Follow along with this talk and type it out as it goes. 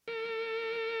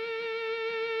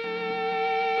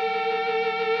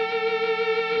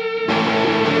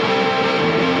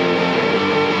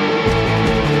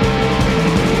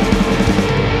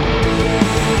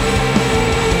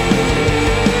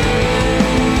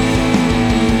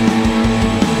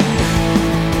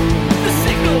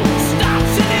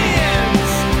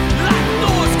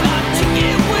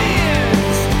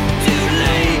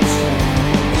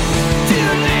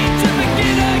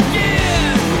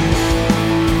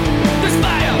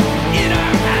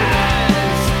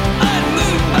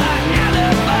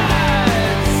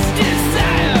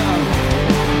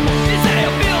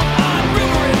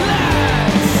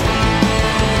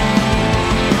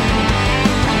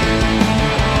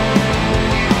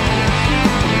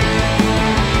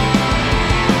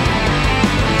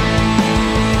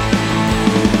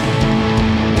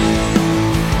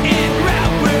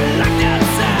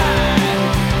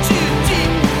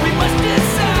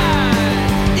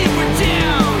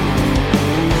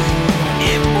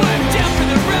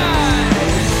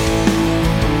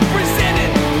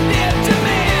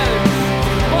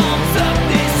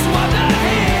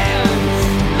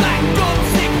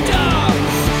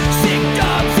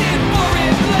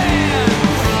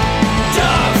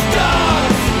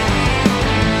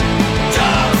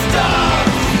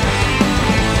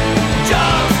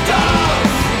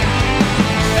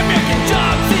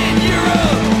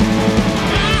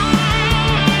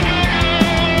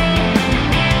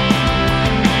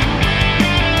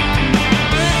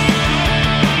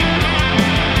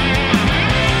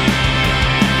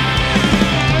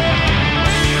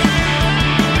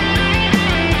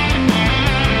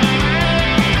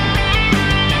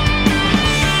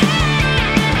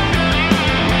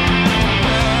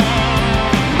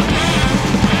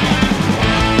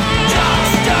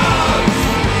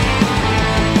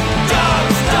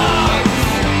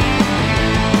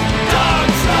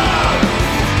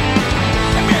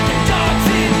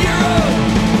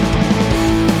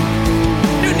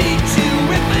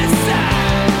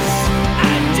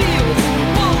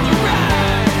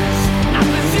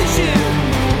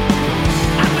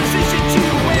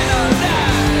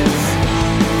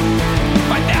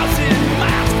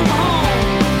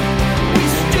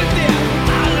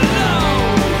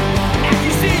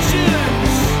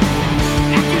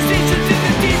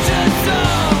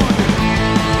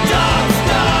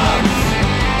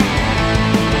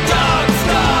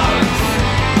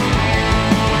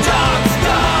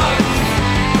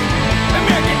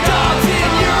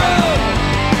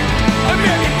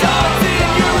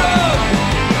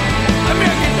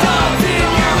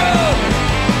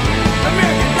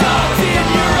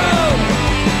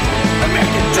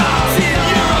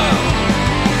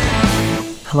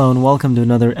Hello and welcome to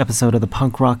another episode of the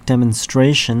Punk Rock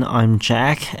Demonstration. I'm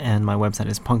Jack, and my website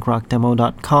is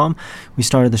punkrockdemo.com. We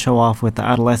started the show off with The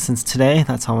Adolescents today.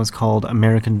 That song was called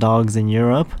American Dogs in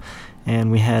Europe,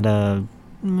 and we had a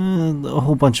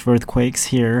whole bunch of earthquakes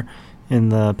here in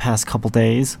the past couple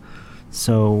days,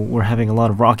 so we're having a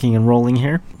lot of rocking and rolling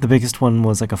here. The biggest one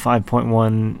was like a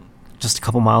 5.1 just a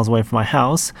couple miles away from my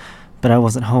house, but I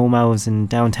wasn't home. I was in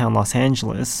downtown Los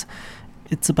Angeles.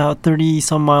 It's about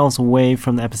 30-some miles away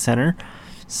from the epicenter,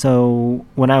 so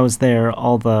when I was there,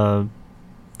 all the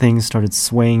things started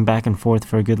swaying back and forth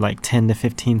for a good 10 to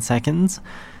 15 seconds,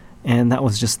 and that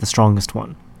was just the strongest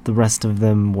one. The rest of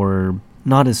them were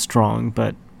not as strong,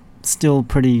 but still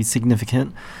pretty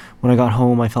significant. When I got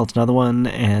home, I felt another one,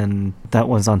 and that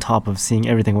was on top of seeing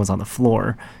everything was on the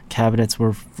floor. Cabinets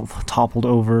were toppled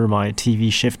over, my TV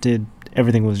shifted,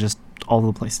 everything was just all over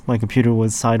the place. My computer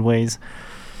was sideways,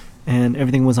 and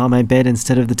everything was on my bed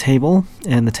instead of the table,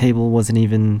 and the table wasn't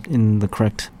even in the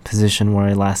correct position where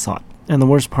I last saw it. And the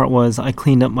worst part was I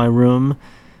cleaned up my room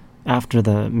after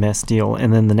the mess deal,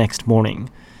 and then the next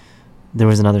morning there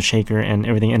was another shaker and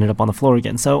everything ended up on the floor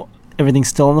again. So everything's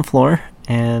still on the floor,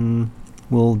 and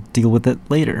we'll deal with it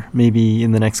later. Maybe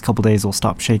in the next couple days it'll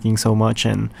stop shaking so much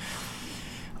and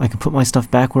I can put my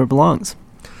stuff back where it belongs.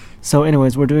 So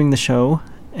anyways, we're doing the show,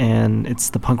 and it's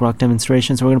the punk rock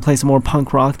demonstration, so we're going to play some more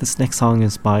punk rock. This next song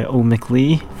is by O.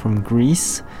 McLee from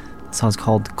Greece. The song's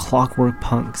called Clockwork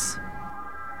Punks.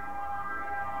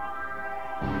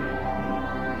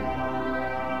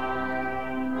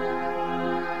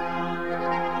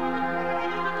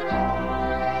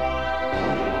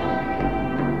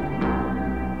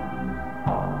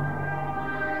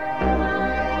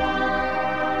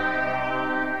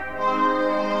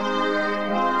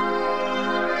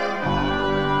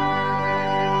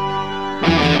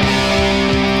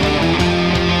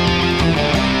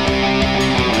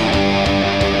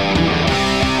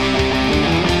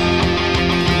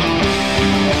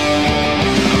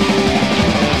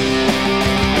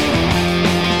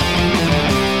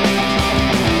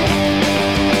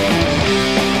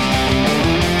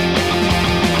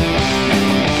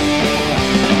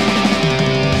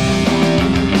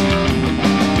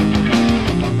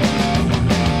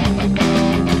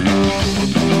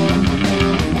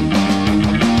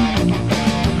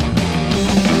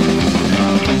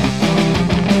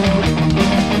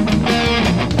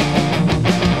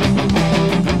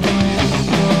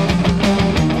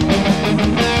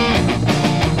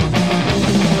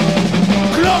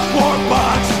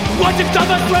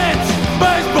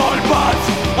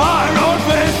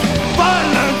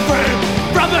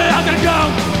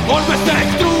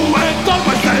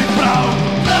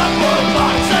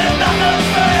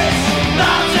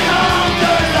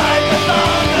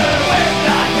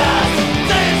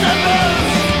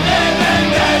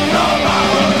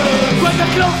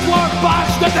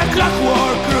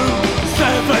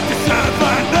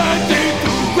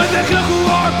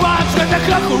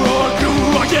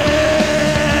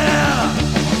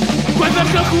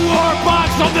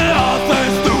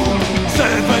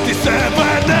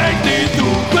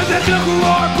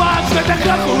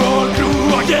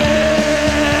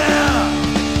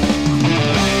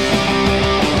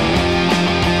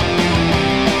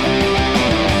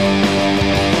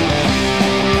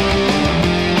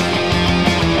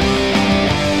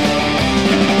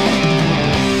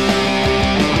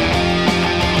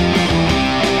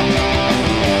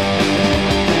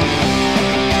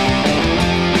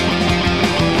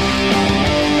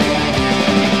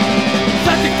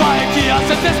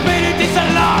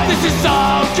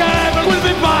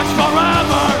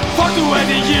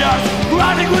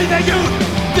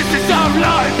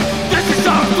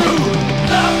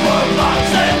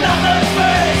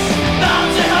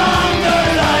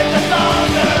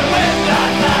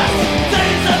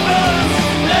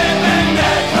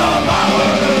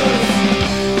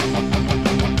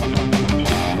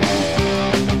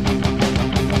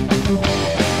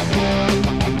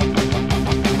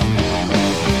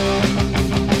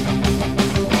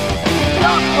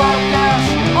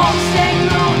 On stage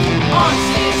road, on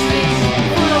stage streets,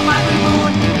 full of my mood.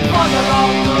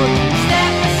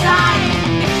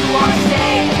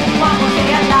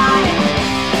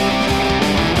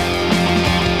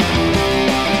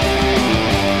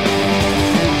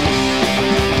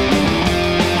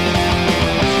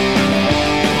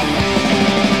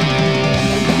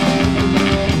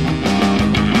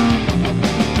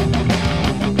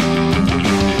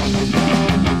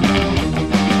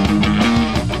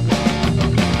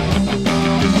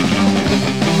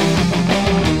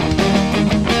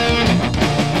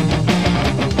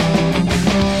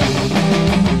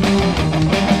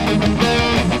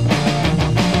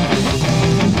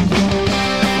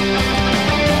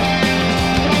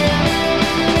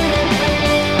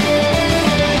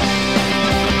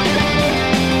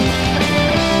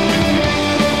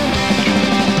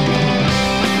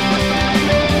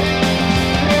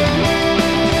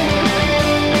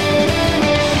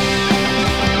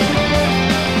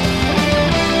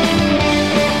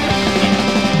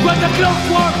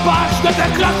 clockwork box with the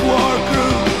clockwork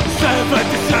crew.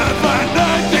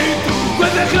 7792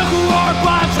 with the clockwork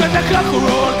box with the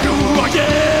clockwork crew. Oh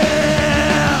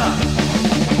yeah!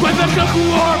 With the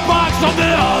clockwork box on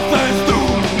the author's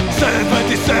doom.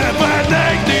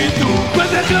 7792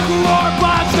 with the clockwork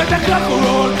box with the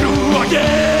clockwork crew. Oh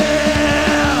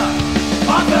yeah!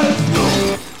 Author's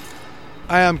doom.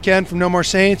 Hi, I'm Ken from No More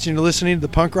Saints, and you're listening to the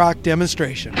Punk Rock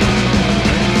Demonstration.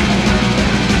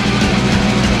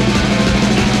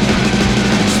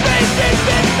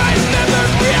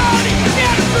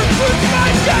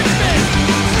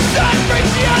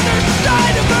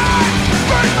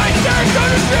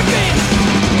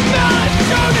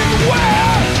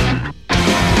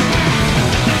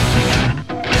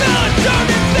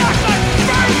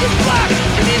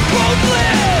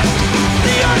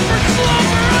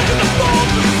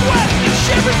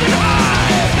 Shivers and hides.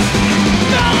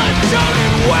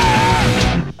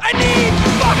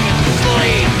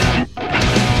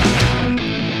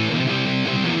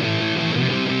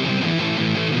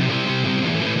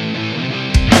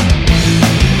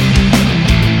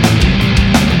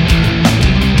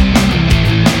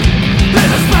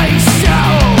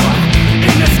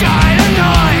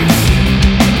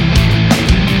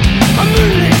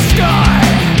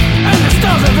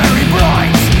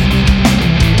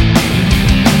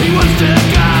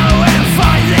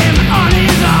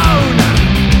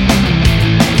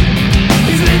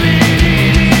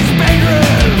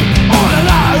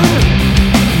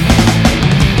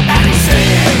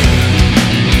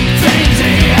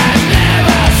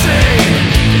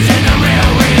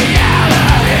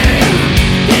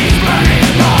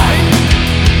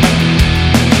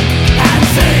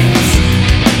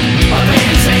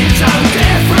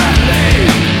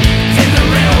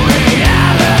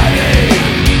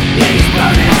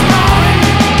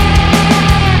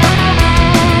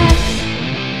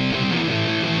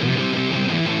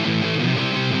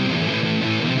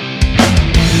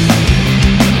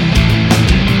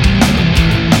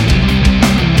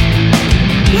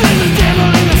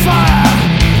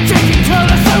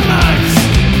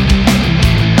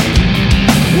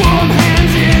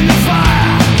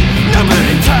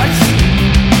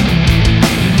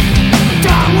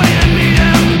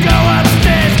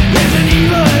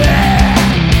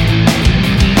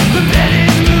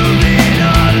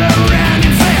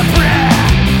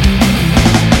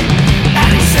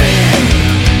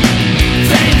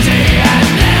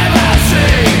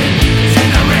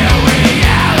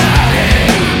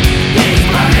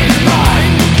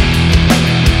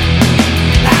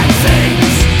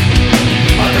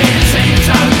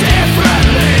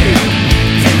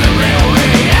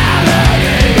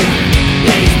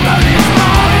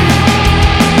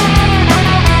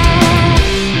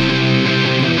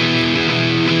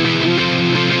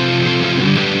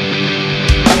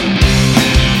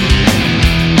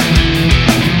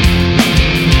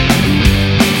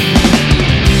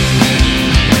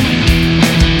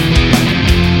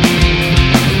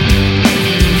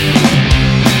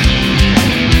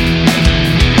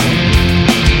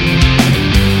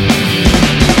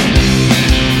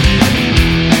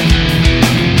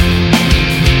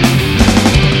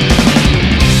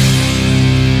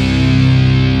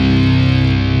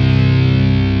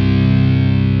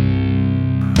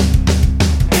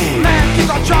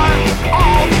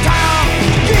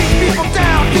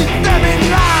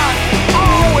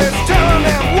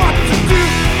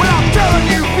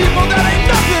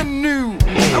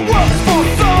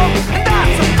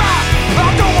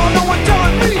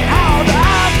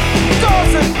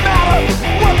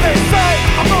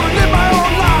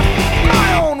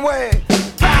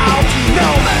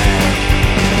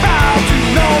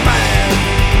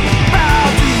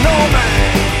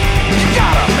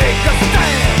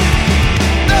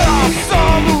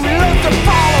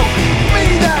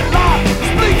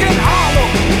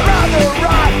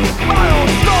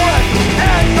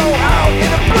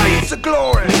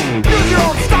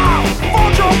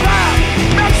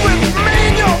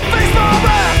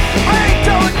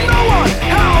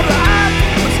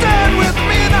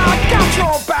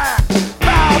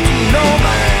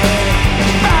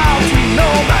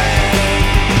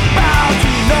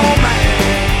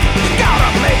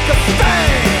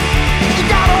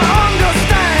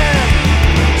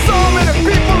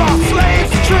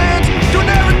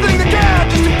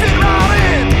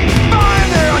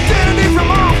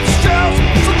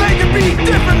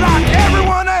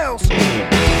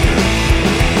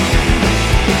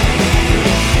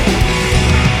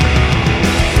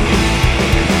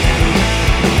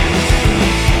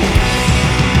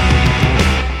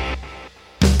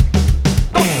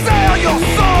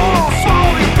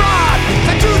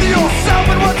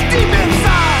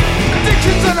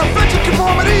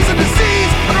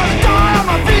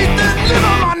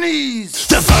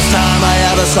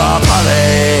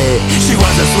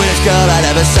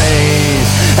 the scene.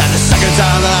 And the second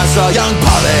time that I saw young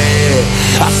Polly,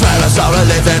 I swear I saw her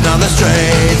living on the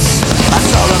streets. I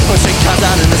saw her pushing cars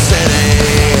down in the city,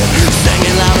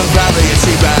 singing loud and proudly as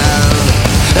she ran.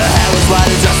 Her hair was white,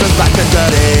 her dress was black and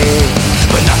dirty,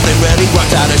 but nothing really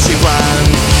worked out as she ran.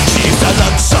 She used to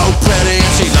look so pretty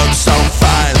and she looked so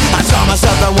fine. I told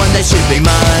myself that one day she'd be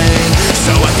mine. So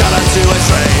I got onto a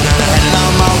train and I headed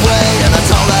on my way, and I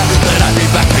told her that I'd be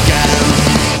back again.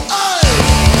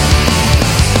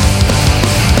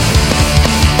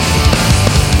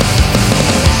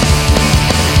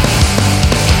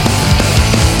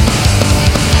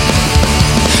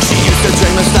 She used to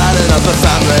dream of starting up a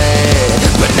family,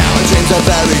 but now her dreams are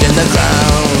buried in the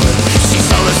ground. She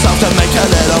sold herself to make a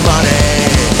little money,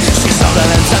 she sold her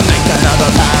then to make another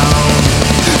pound.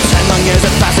 10 long years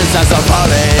have passed since I saw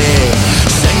Polly,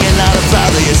 singing loud and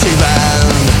proudly as she ran.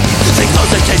 They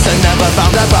closed the case and never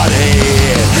found her body,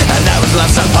 and that was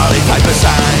last time Polly Piper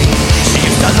sang. She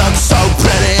used to look so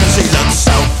pretty and she looked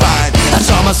so fine. I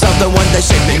told myself that one day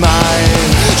she'd be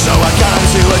mine. So I got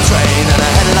onto a train and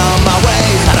I headed on my way,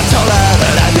 and I told her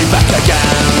that I'd be back again.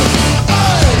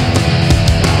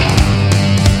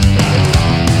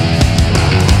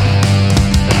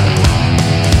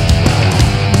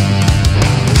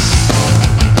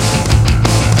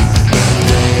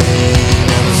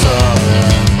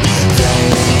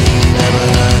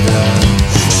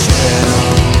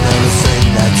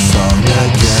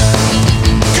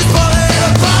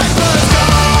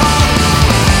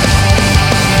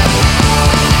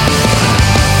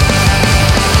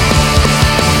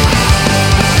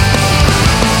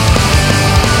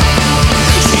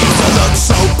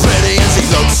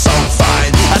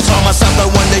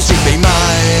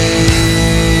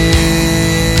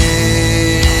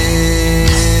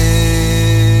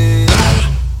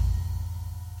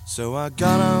 So I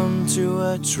got onto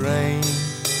a train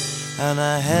and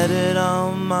I headed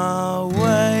on my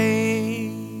way,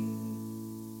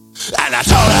 and I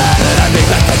told her that I'd be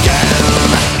back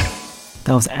again.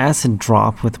 That was Acid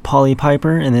Drop with Polly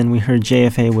Piper, and then we heard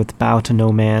JFA with Bow to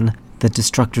No Man. The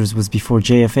Destructors was before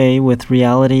JFA with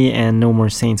Reality, and No More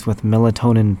Saints with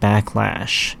Melatonin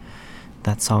Backlash.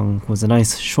 That song was a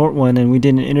nice short one, and we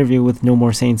did an interview with No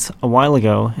More Saints a while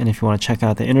ago, and if you want to check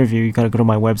out the interview, you got to go to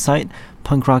my website,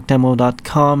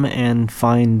 punkrockdemo.com, and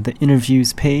find the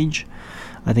interviews page.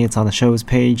 I think it's on the shows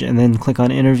page, and then click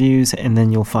on interviews, and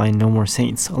then you'll find No More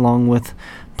Saints, along with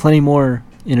plenty more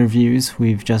interviews.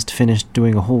 We've just finished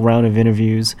doing a whole round of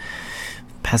interviews.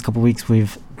 Past couple weeks,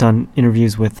 we've done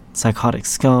interviews with Psychotic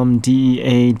Scum,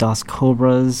 DEA, Das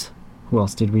Cobras. Who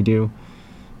else did we do?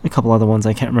 A couple other ones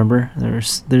I can't remember.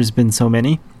 There's been so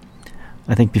many.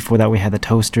 I think before that we had the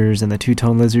Toasters and the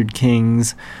Two-Tone Lizard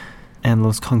Kings and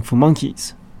Los Kung Fu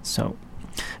Monkeys. So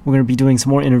we're going to be doing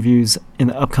some more interviews in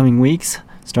the upcoming weeks,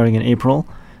 starting in April.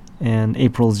 And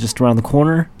April is just around the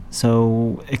corner,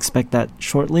 so expect that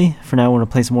shortly. For now, we're going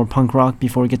to play some more punk rock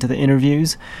before we get to the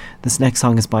interviews. This next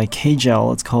song is by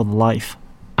K-Gel. It's called Life.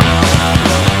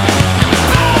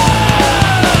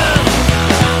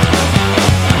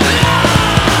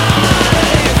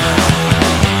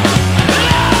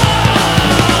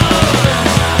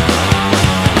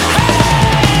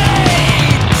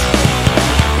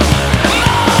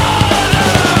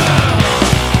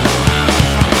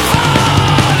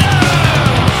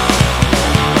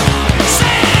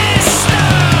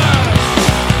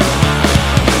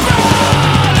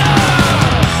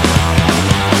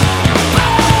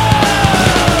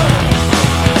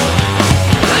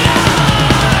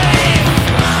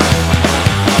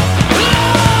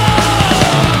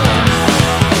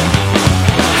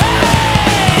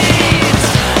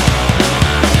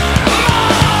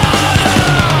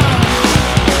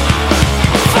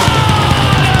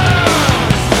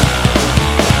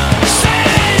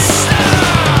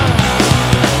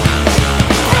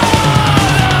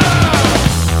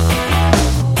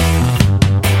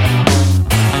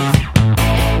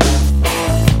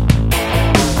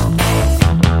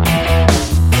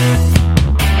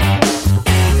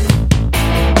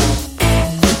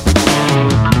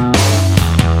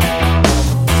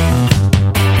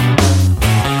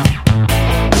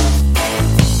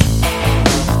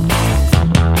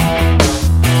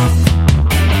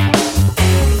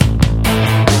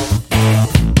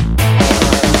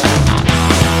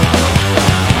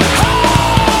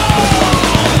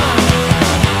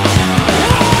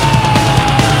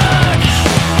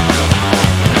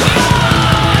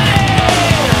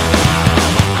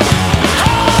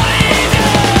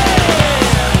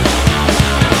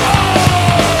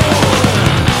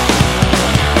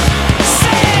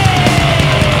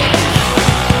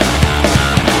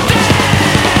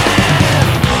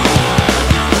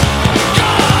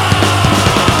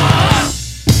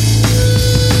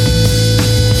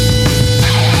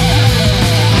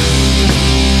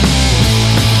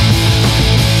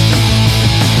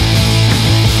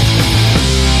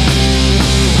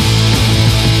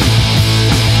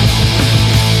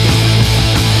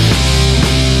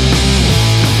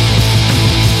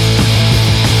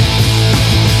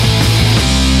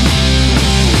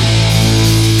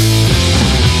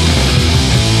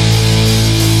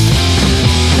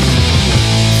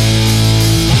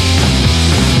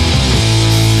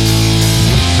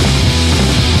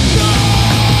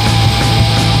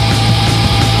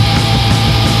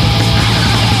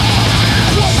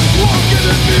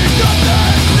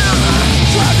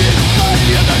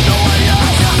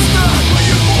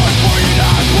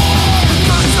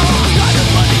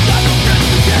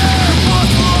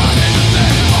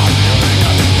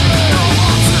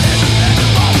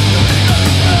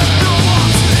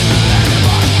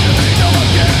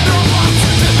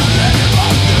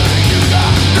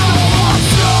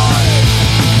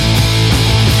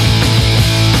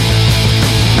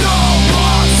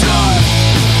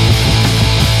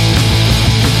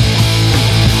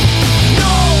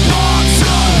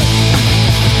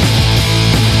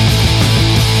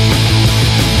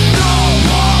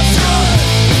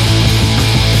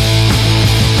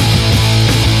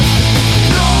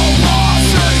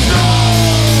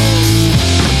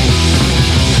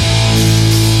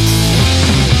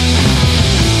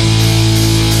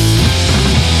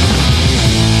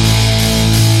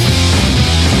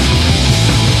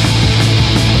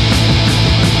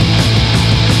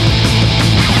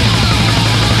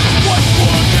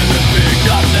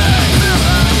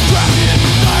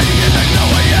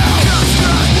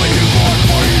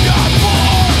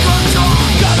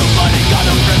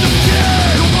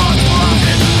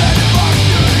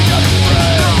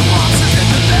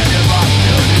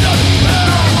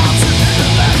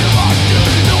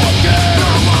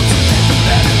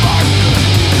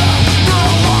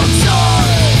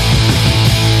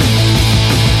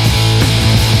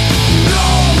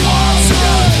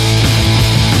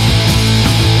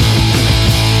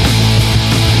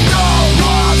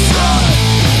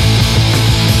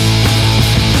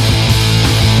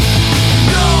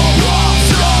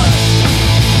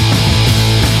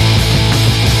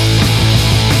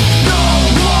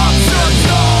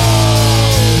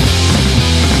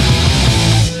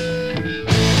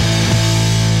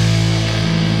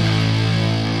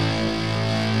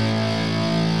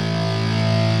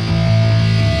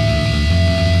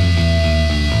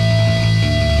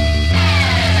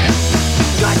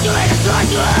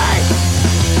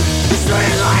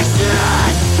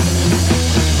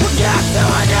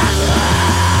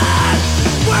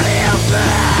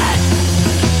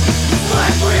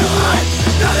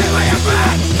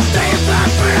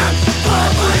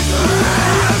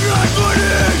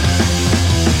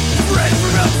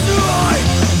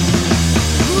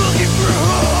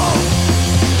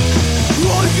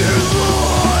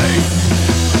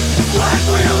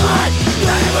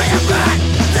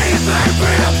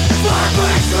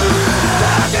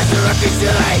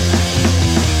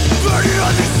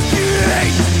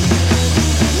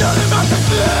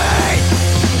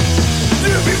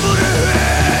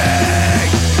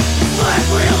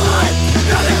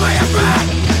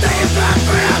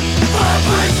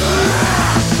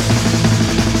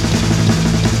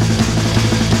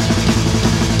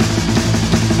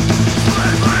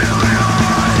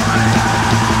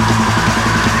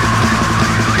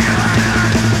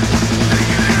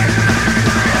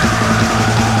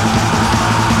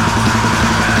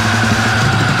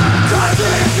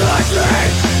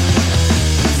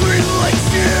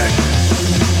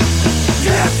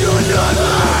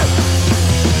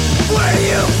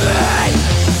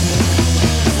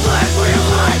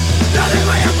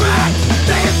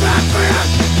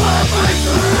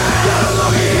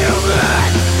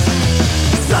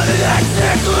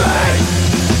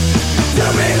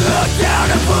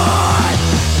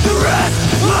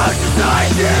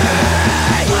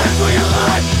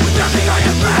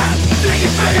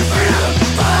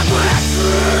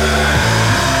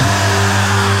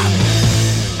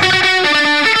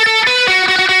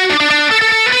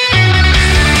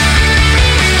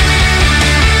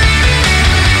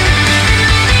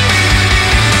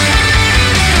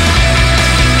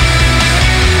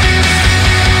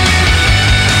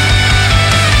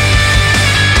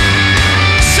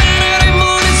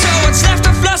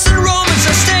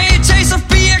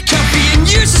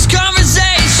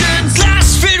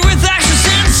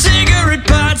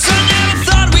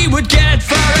 Would get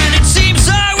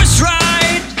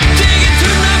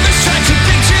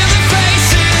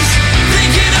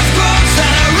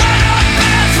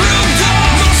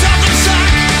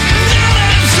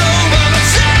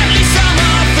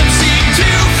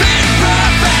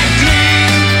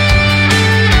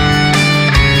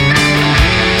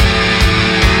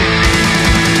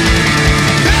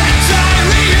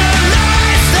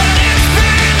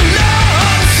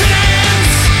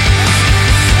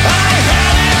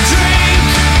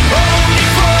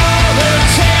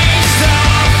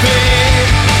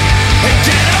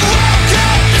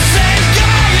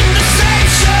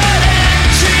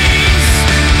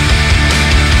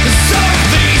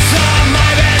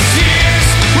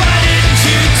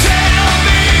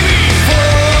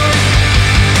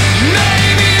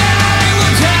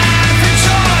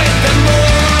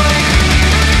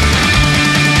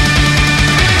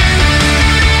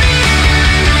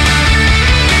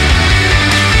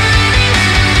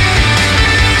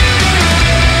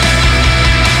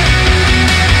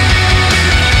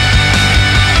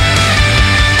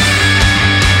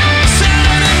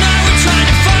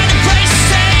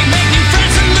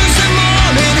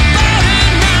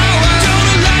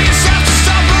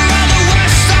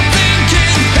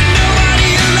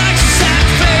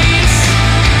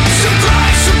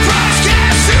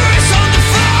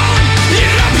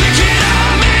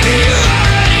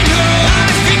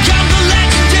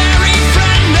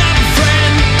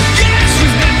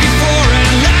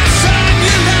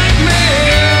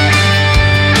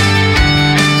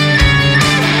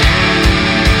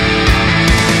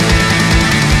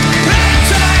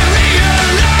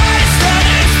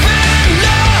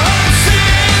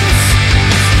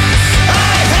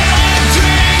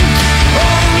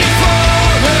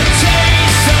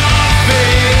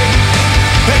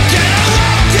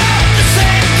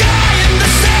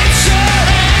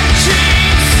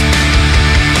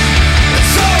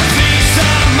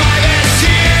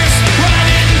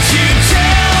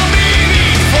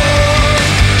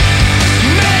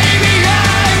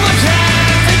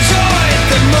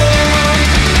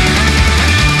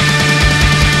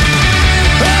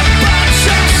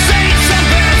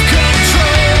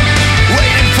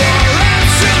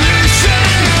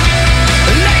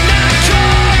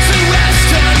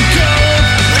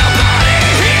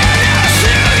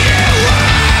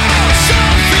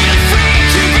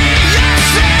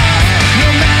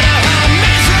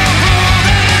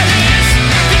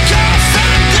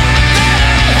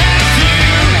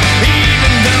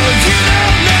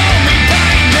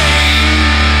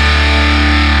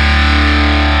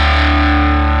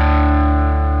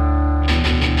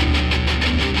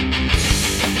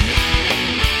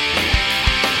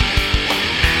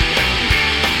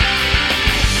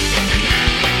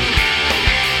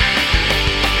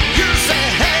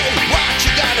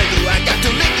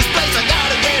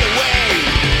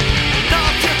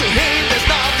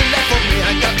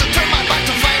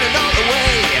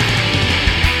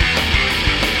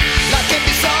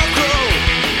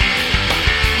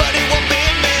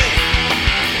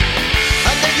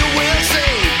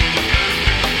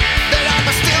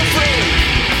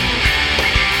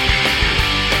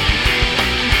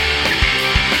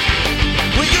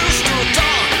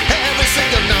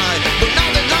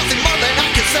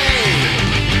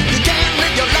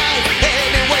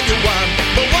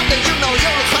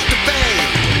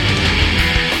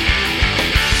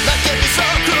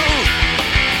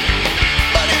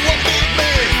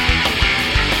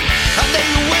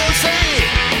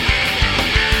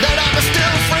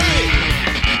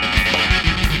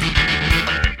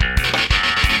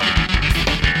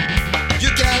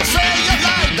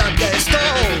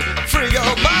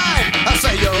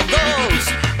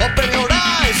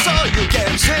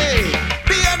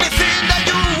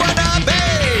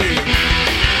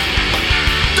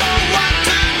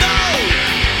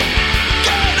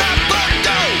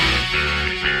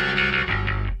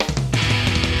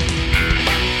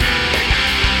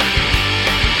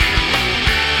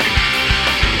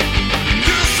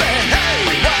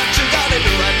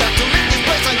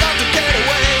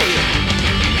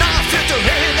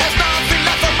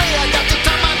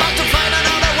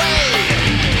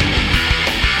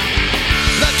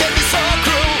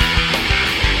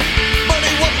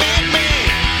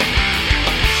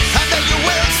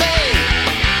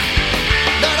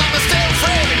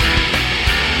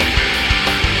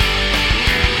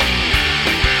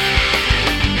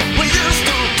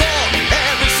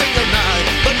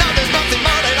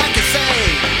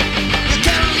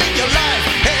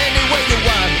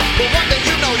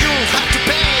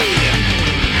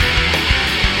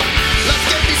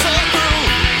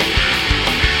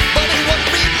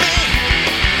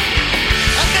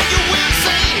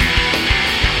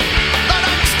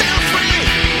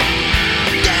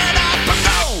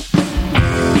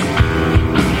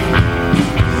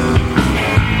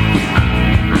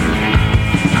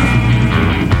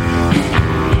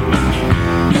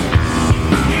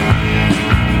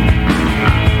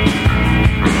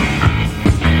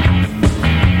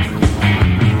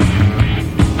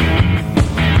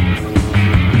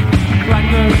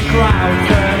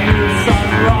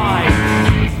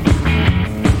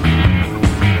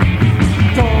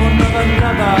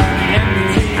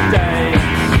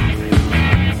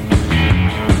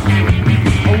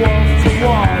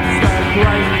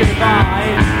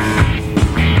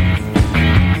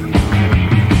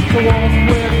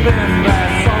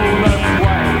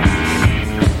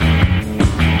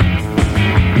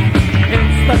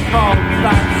cold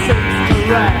that seems to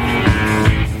rest.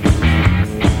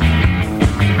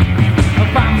 A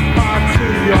vampire to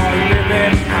your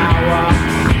living power.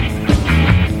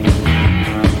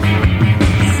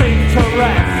 Seem to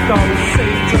rest, oh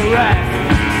seem to rest.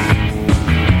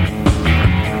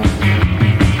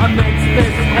 Amidst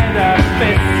this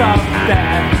edifice of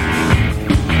death.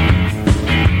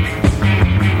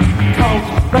 Cold,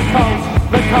 the cold,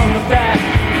 the cold of death.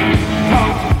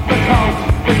 Cold, the cold,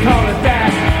 the cold of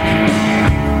death.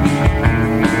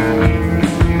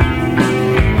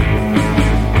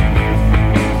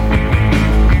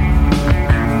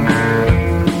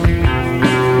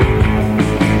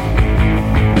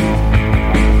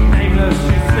 Nameless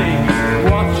you see,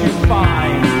 what you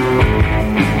find.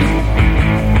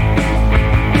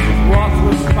 What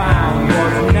was found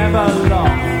was never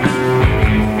lost.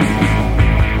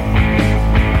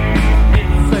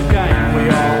 It's a game we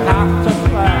all have to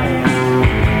play.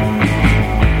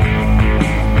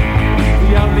 We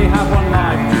only have one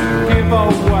life to give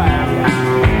away.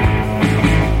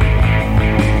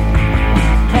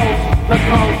 Cold, the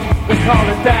cold, the cold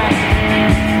of death.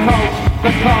 Cold,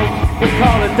 the cold, the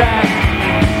cold of death.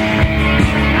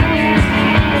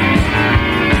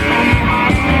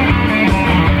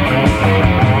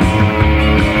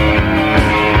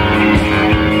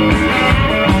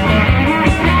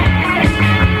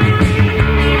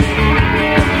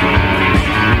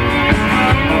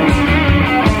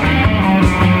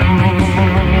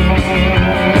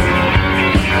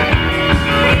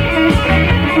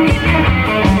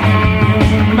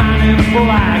 Man in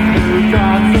black who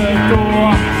guards the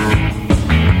door.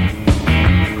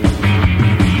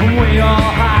 And we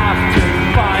all have to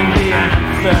find the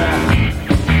answer.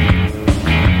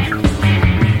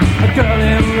 A girl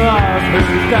in love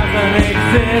who doesn't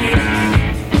exist.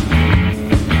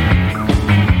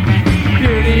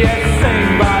 Beauty is seen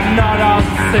but not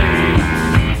unseen.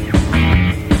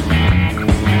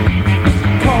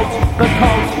 Cold, the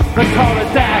cold, the cold of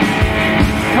death.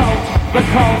 Cold, the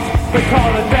cold, the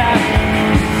cold of death.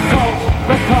 Cold,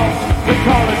 the cold, the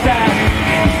cold of death.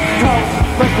 Cold,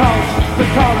 the cold, the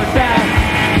cold of death.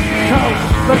 Cold,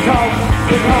 the cold,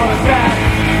 the cold of death.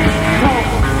 Cold,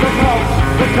 the cold,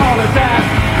 the cold of death.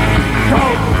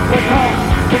 Cold, the cold,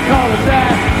 the cold of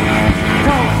death.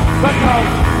 Cold, the cold,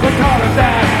 the cold of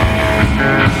death.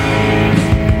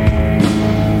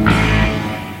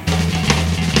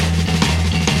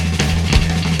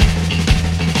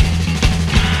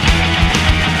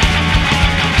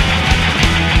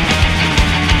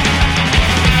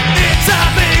 It's a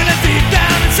feeling deep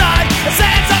down inside, a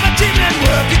sense of achievement,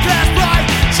 working class pride,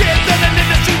 shit that an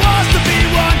industry war.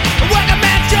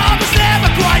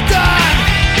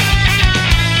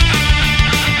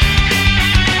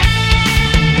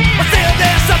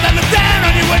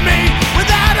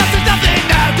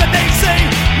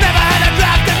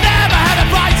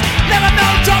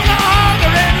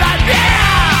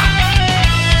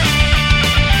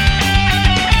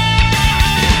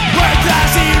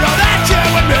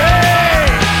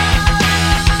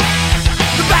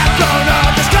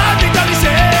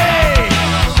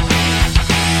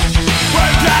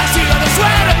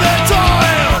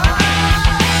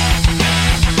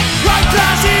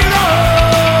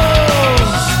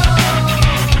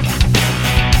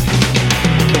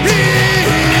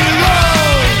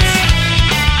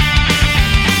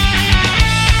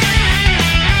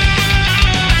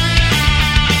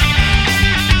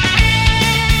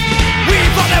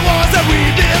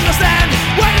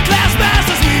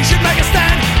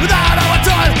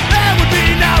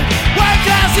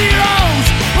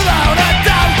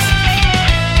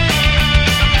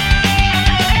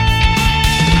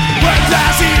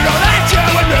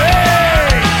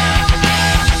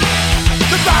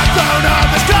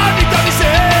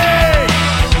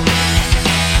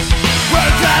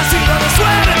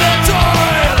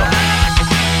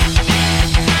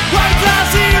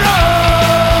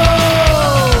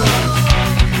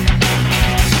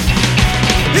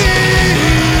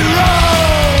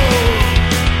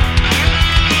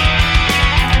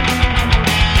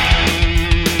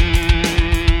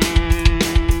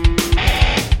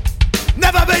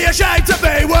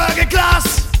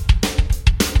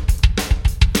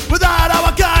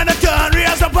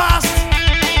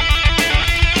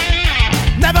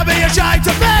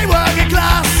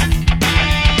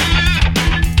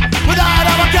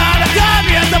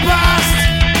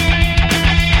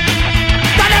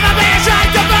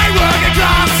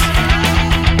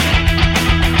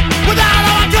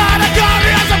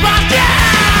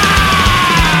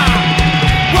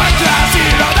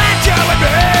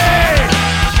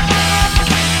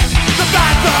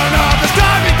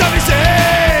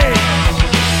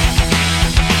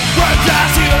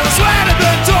 the sweat and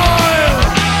the toil.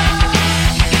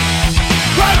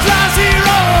 World class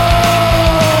heroes.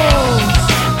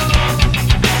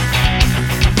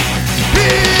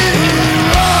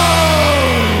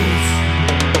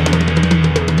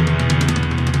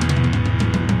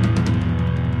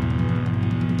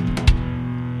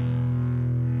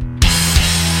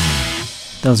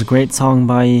 That was a great song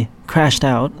by Crashed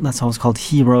Out. That song was called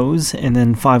Heroes. And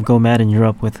then Five Go Mad in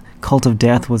Europe with Cult of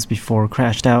Death was before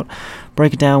Crashed Out.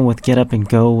 Break It Down with Get Up and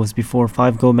Go was before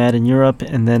Five Go Mad in Europe.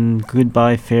 And then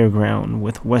Goodbye Fairground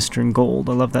with Western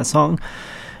Gold. I love that song.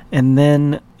 And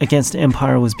then Against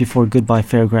Empire was before Goodbye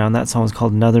Fairground. That song was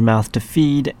called Another Mouth to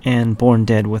Feed. And Born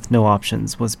Dead with No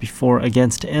Options was before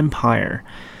Against Empire.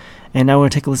 And now we're going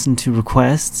to take a listen to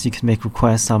requests. You can make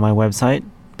requests on my website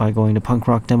by going to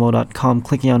punkrockdemo.com,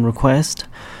 clicking on request,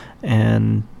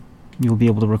 and you'll be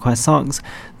able to request songs.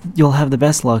 You'll have the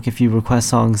best luck if you request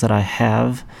songs that I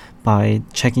have by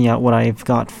checking out what I've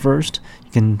got first. You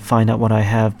can find out what I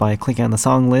have by clicking on the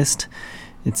song list.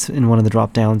 It's in one of the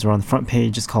drop downs or on the front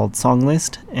page. It's called Song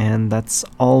List, and that's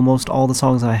almost all the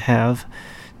songs I have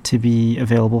to be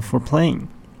available for playing.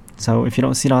 So if you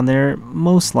don't see it on there,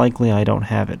 most likely I don't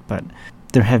have it, but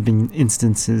there have been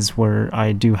instances where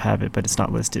I do have it, but it's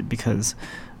not listed because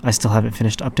I still haven't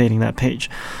finished updating that page.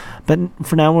 But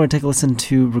for now, we're going to take a listen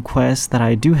to requests that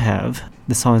I do have.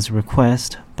 The song is a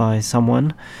request by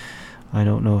someone. I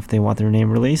don't know if they want their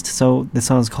name released. So the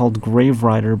song is called Grave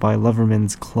Rider by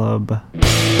Loverman's Club.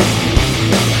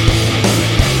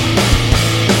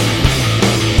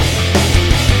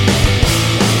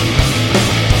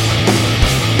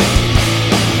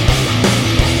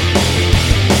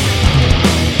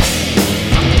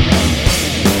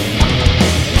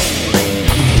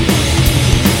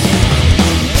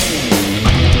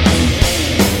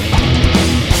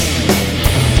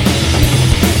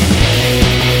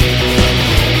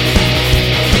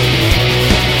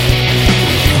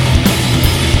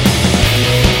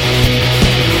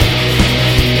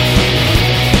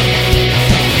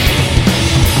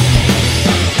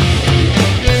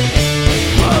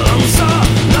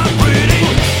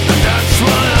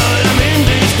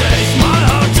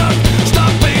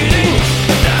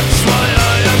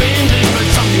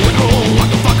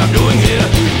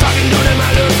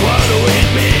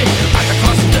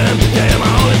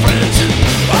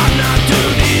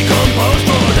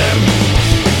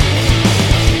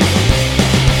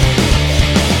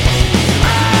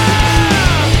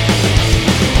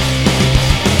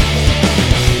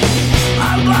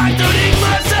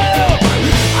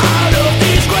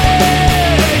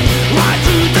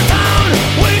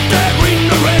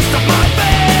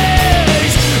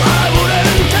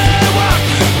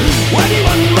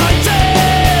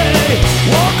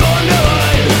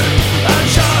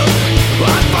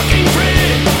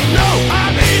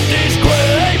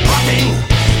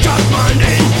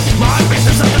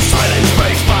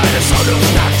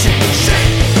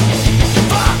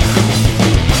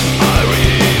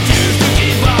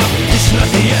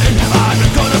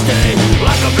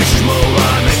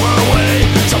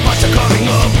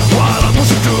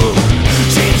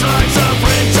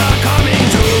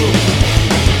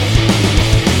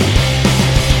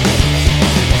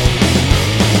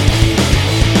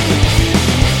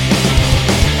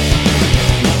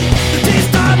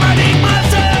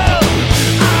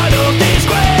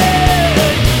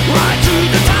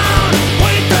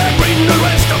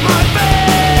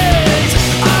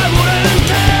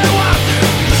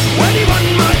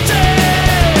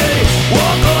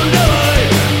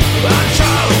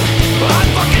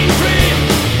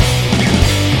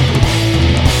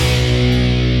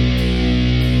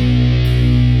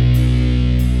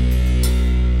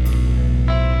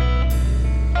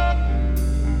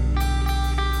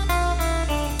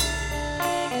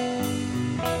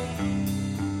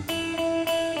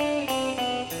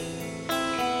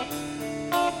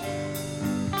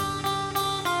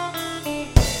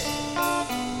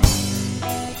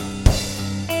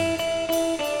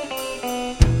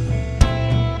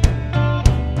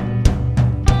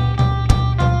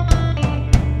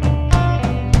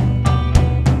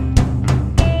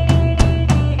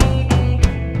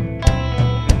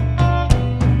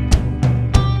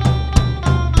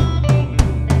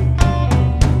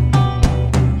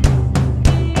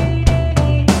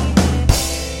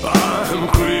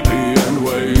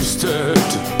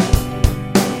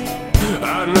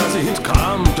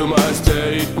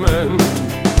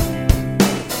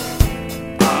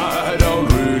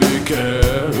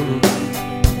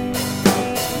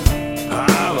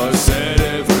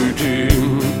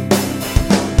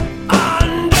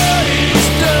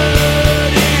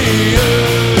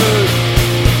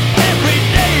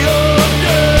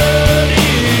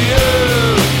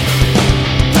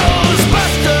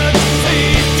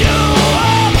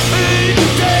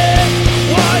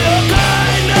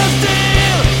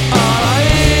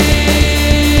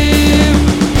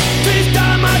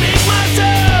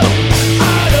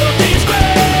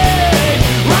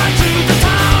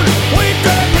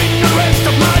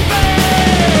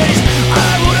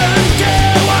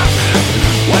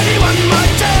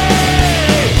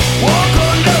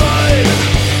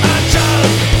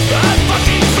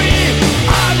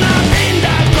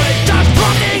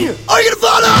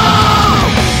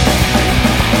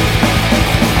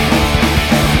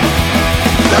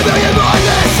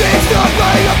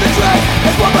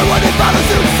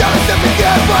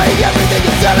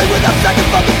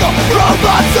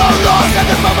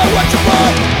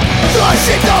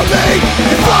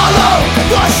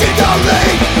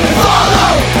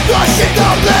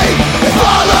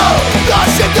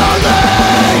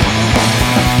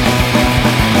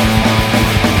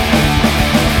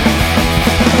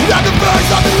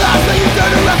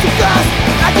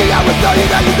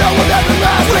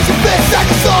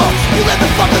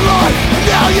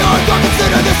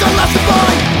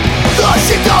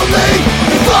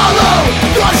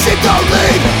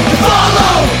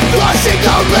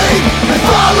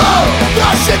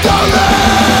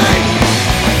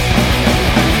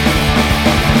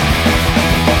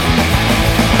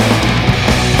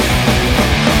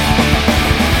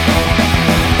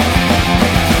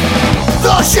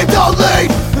 sheep don't lead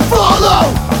and follow.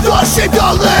 The sheep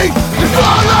don't lead and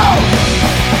follow.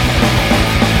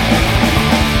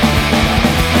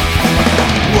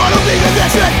 What'll be the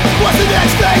next thing? What's the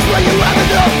next phase? Where you have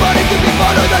enough money to be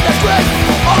part of the next grade?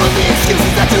 All of the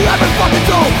excuses that you haven't fucking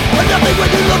told are nothing when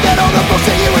you look at all the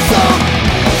bullshit you were sold.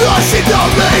 The sheep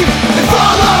don't lead and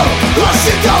follow. The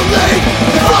sheep don't lead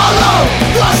and follow.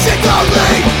 The sheep don't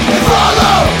lead and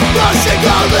follow. The sheep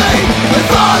don't lead and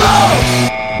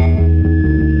follow.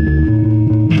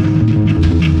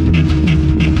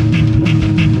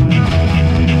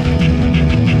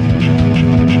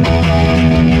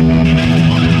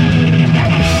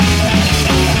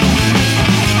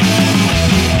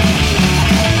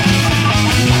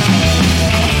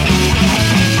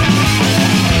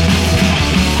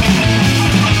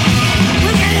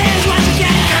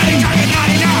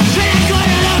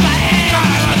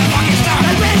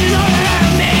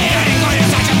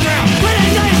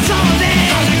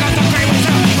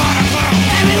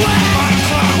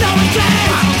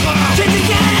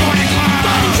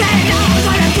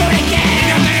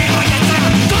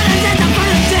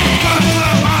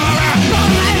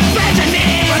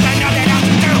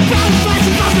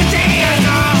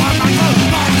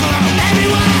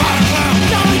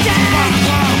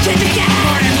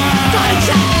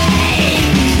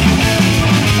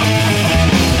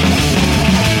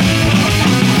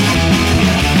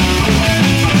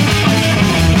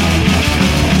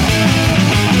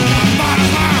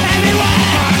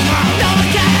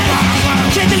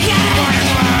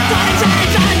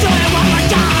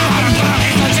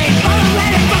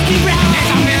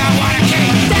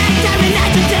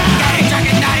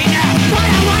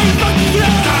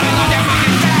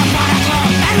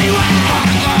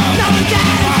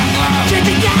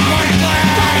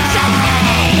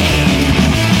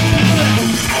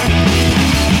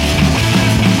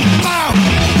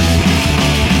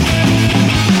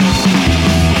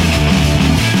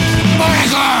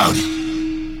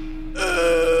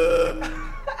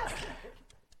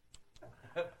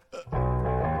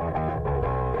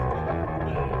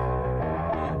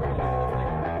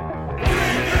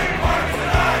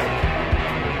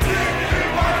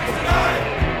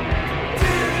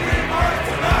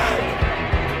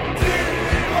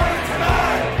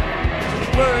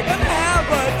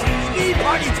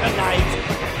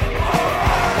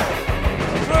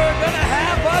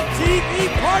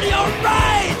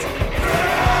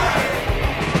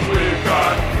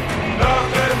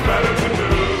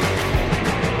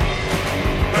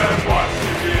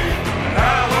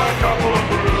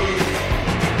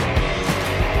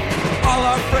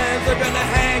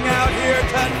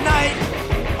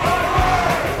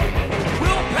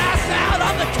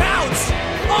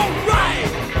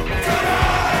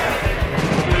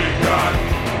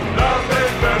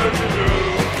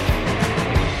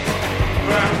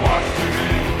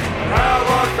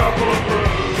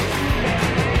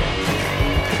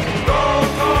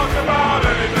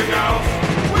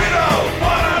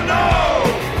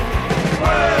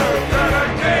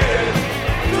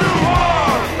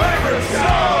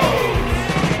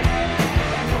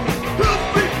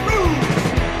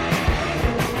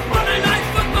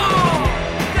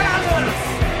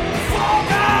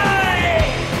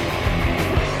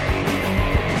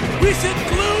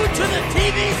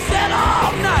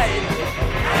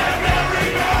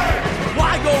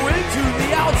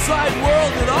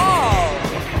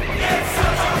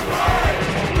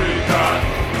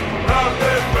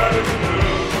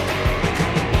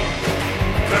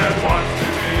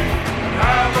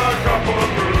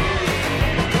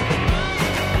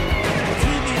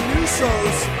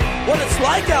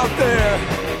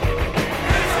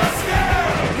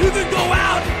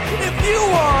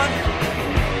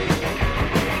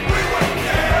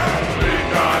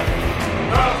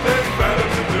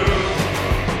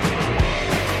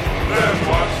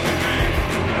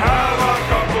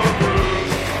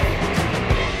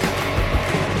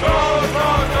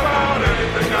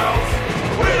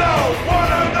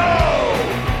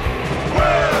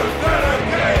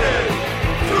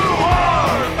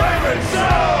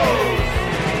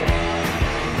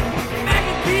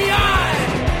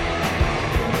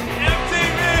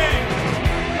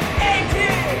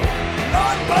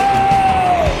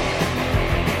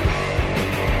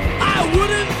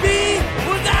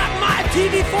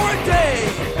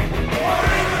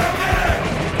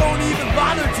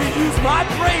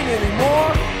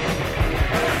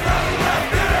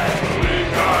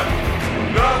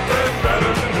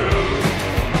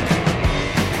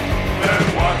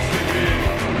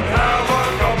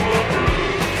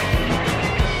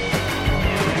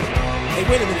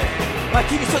 Wait a minute. My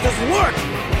TV still doesn't work.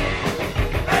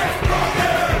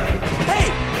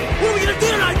 What are we gonna do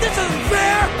tonight? This isn't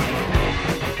fair!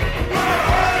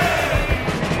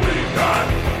 We've got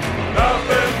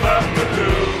nothing left to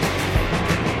do.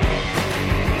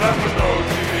 Left with no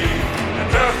TV and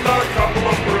just a couple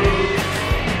of brews.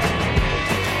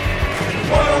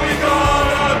 What are we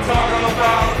gonna talk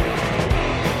about?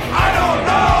 I don't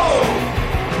know.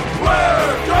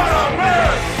 We're gonna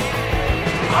miss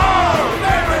our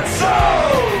favorite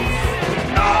shows.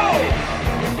 No!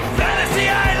 Fantasy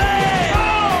Island! No!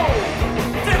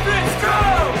 Different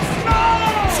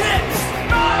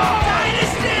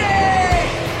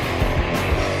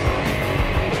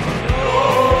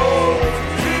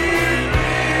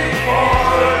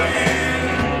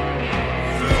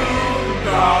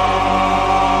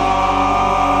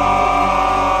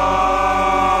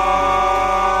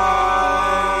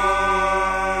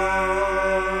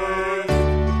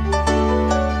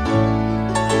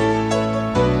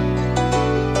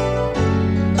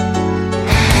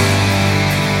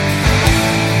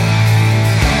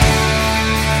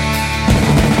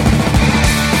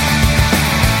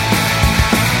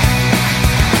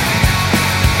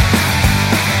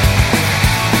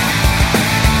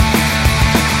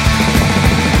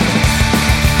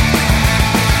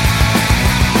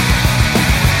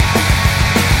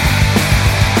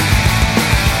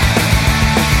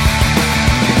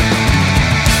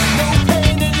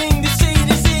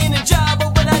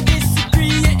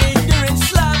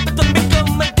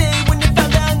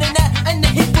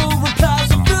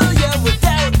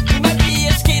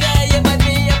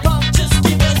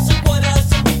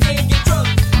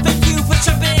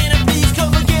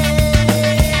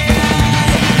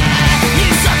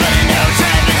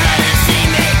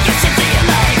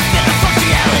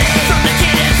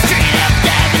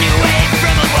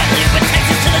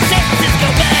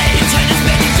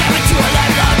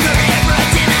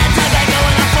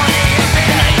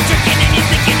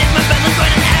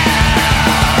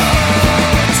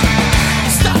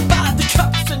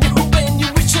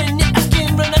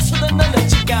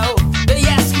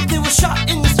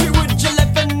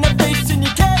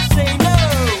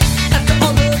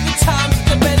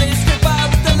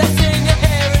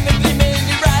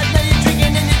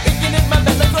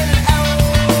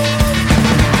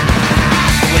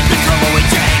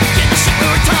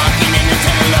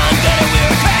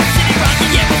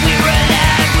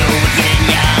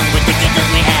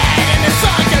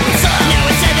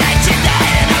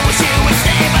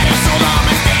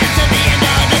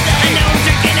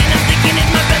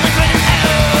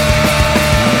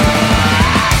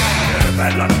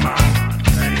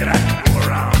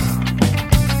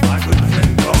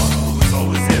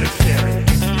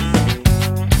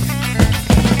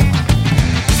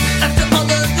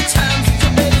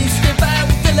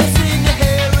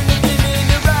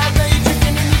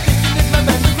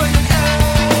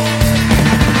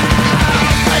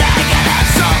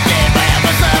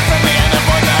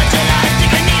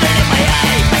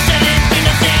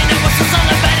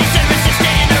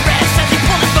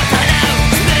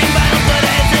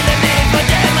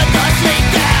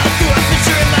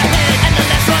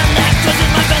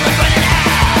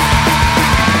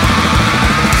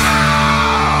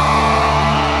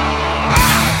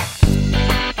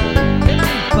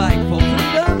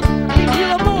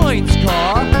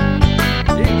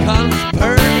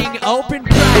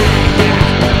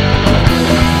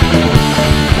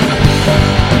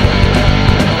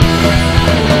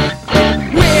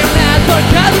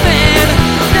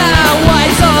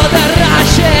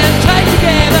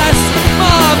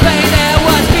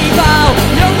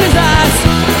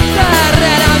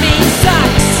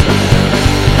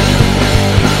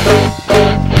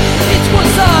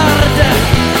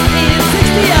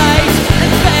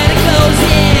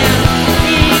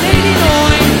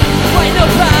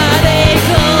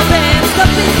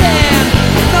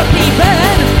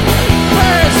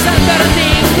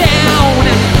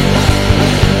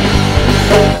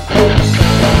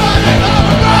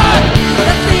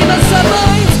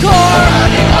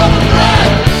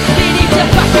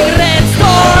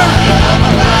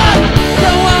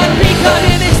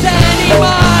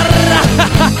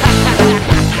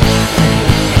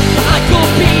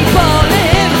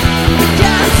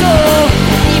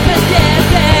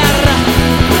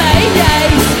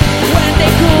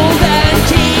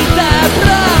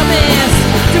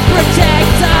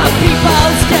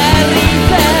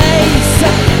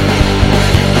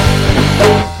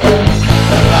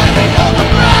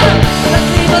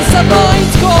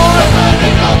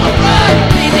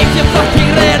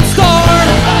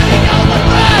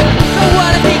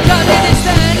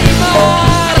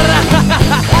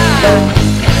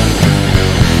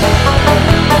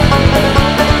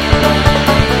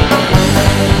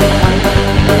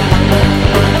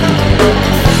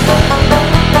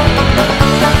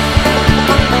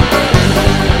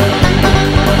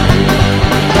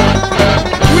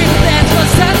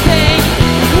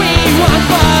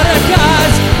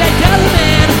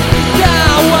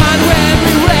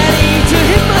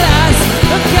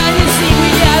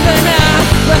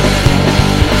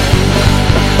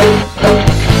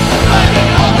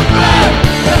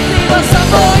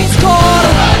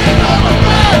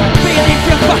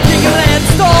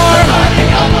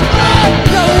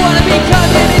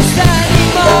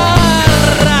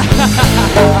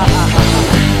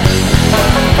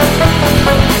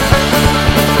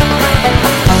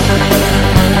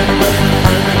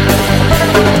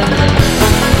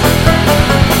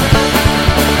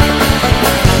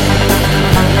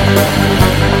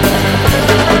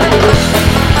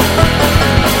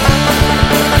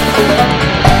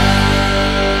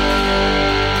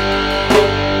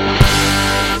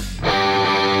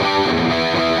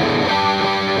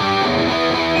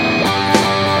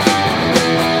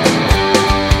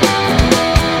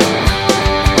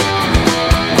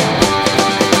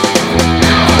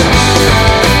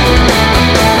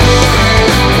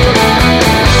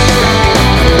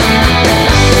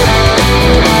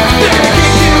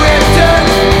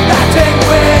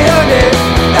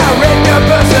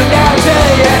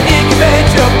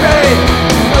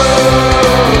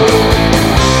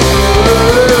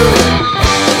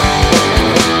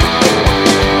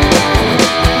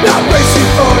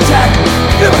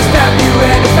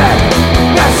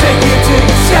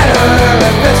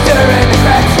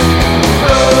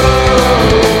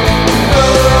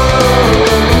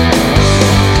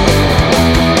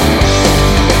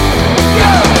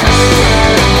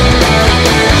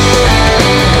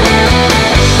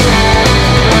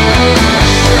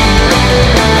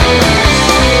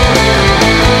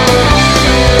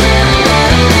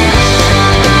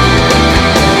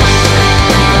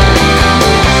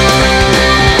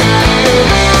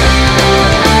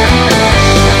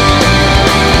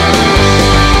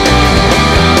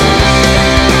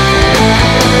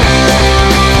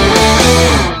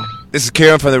This is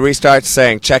Kieran from the Restarts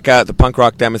saying check out the punk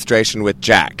rock demonstration with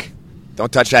Jack.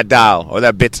 Don't touch that dial or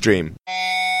that bitstream.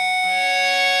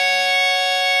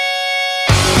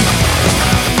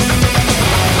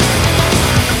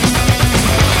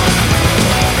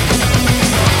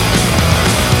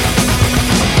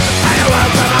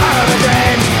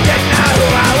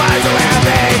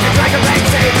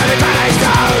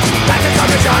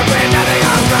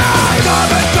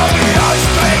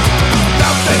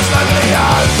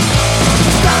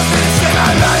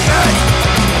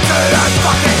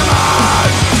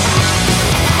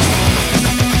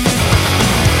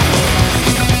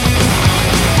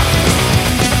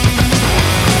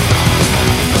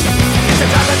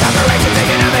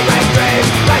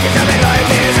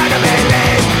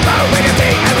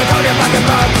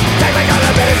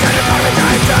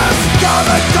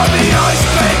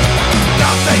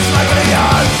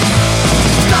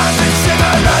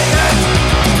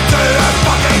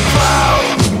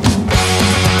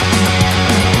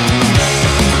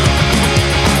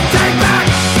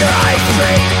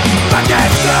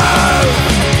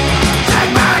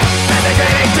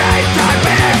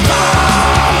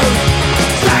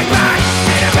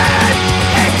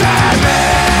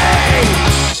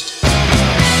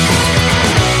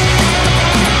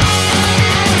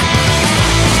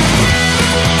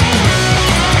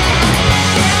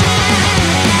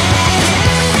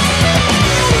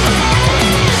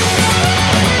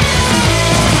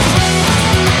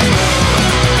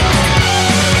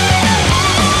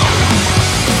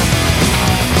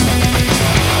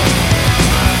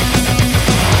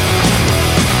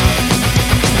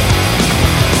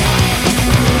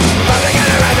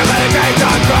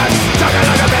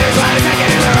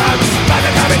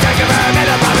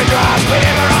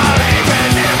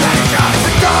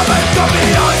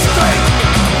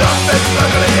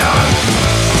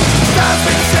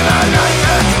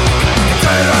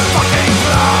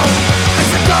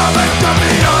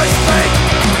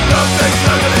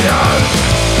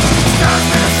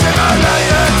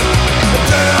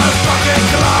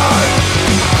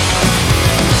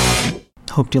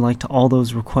 Hope you liked all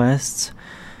those requests.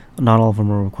 Not all of them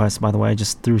were requests, by the way. I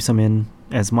just threw some in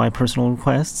as my personal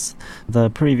requests. The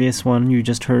previous one you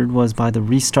just heard was by the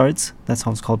Restarts. That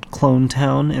song's called Clone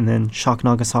Town. And then Shock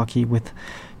Nagasaki with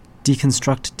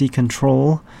Deconstruct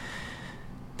Decontrol.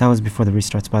 That was before the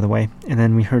Restarts, by the way. And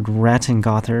then we heard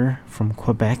Rattengother from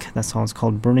Quebec. That song's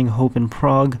called Burning Hope in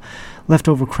Prague.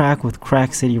 Leftover Crack with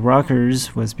Crack City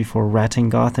Rockers was before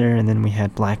Rattengother. And then we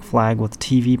had Black Flag with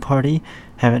TV Party.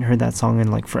 Haven't heard that song in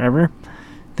like forever.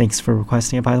 Thanks for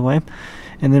requesting it, by the way.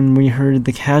 And then we heard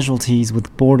The Casualties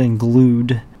with Bored and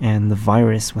Glued, and The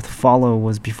Virus with Follow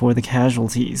was before The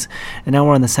Casualties. And now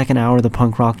we're on the second hour of the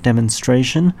punk rock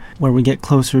demonstration, where we get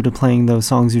closer to playing those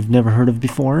songs you've never heard of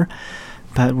before.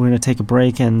 But we're going to take a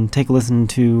break and take a listen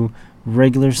to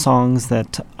regular songs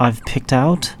that I've picked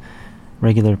out.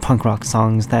 Regular punk rock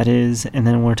songs, that is. And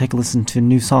then we're going to take a listen to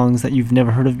new songs that you've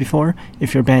never heard of before.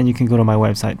 If you're a band, you can go to my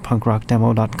website,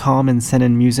 punkrockdemo.com, and send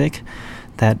in music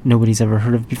that nobody's ever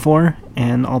heard of before,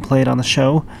 and I'll play it on the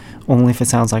show, only if it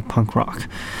sounds like punk rock.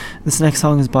 This next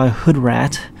song is by Hood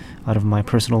Rat, out of my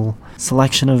personal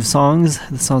selection of songs.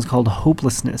 The song's called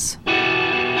Hopelessness.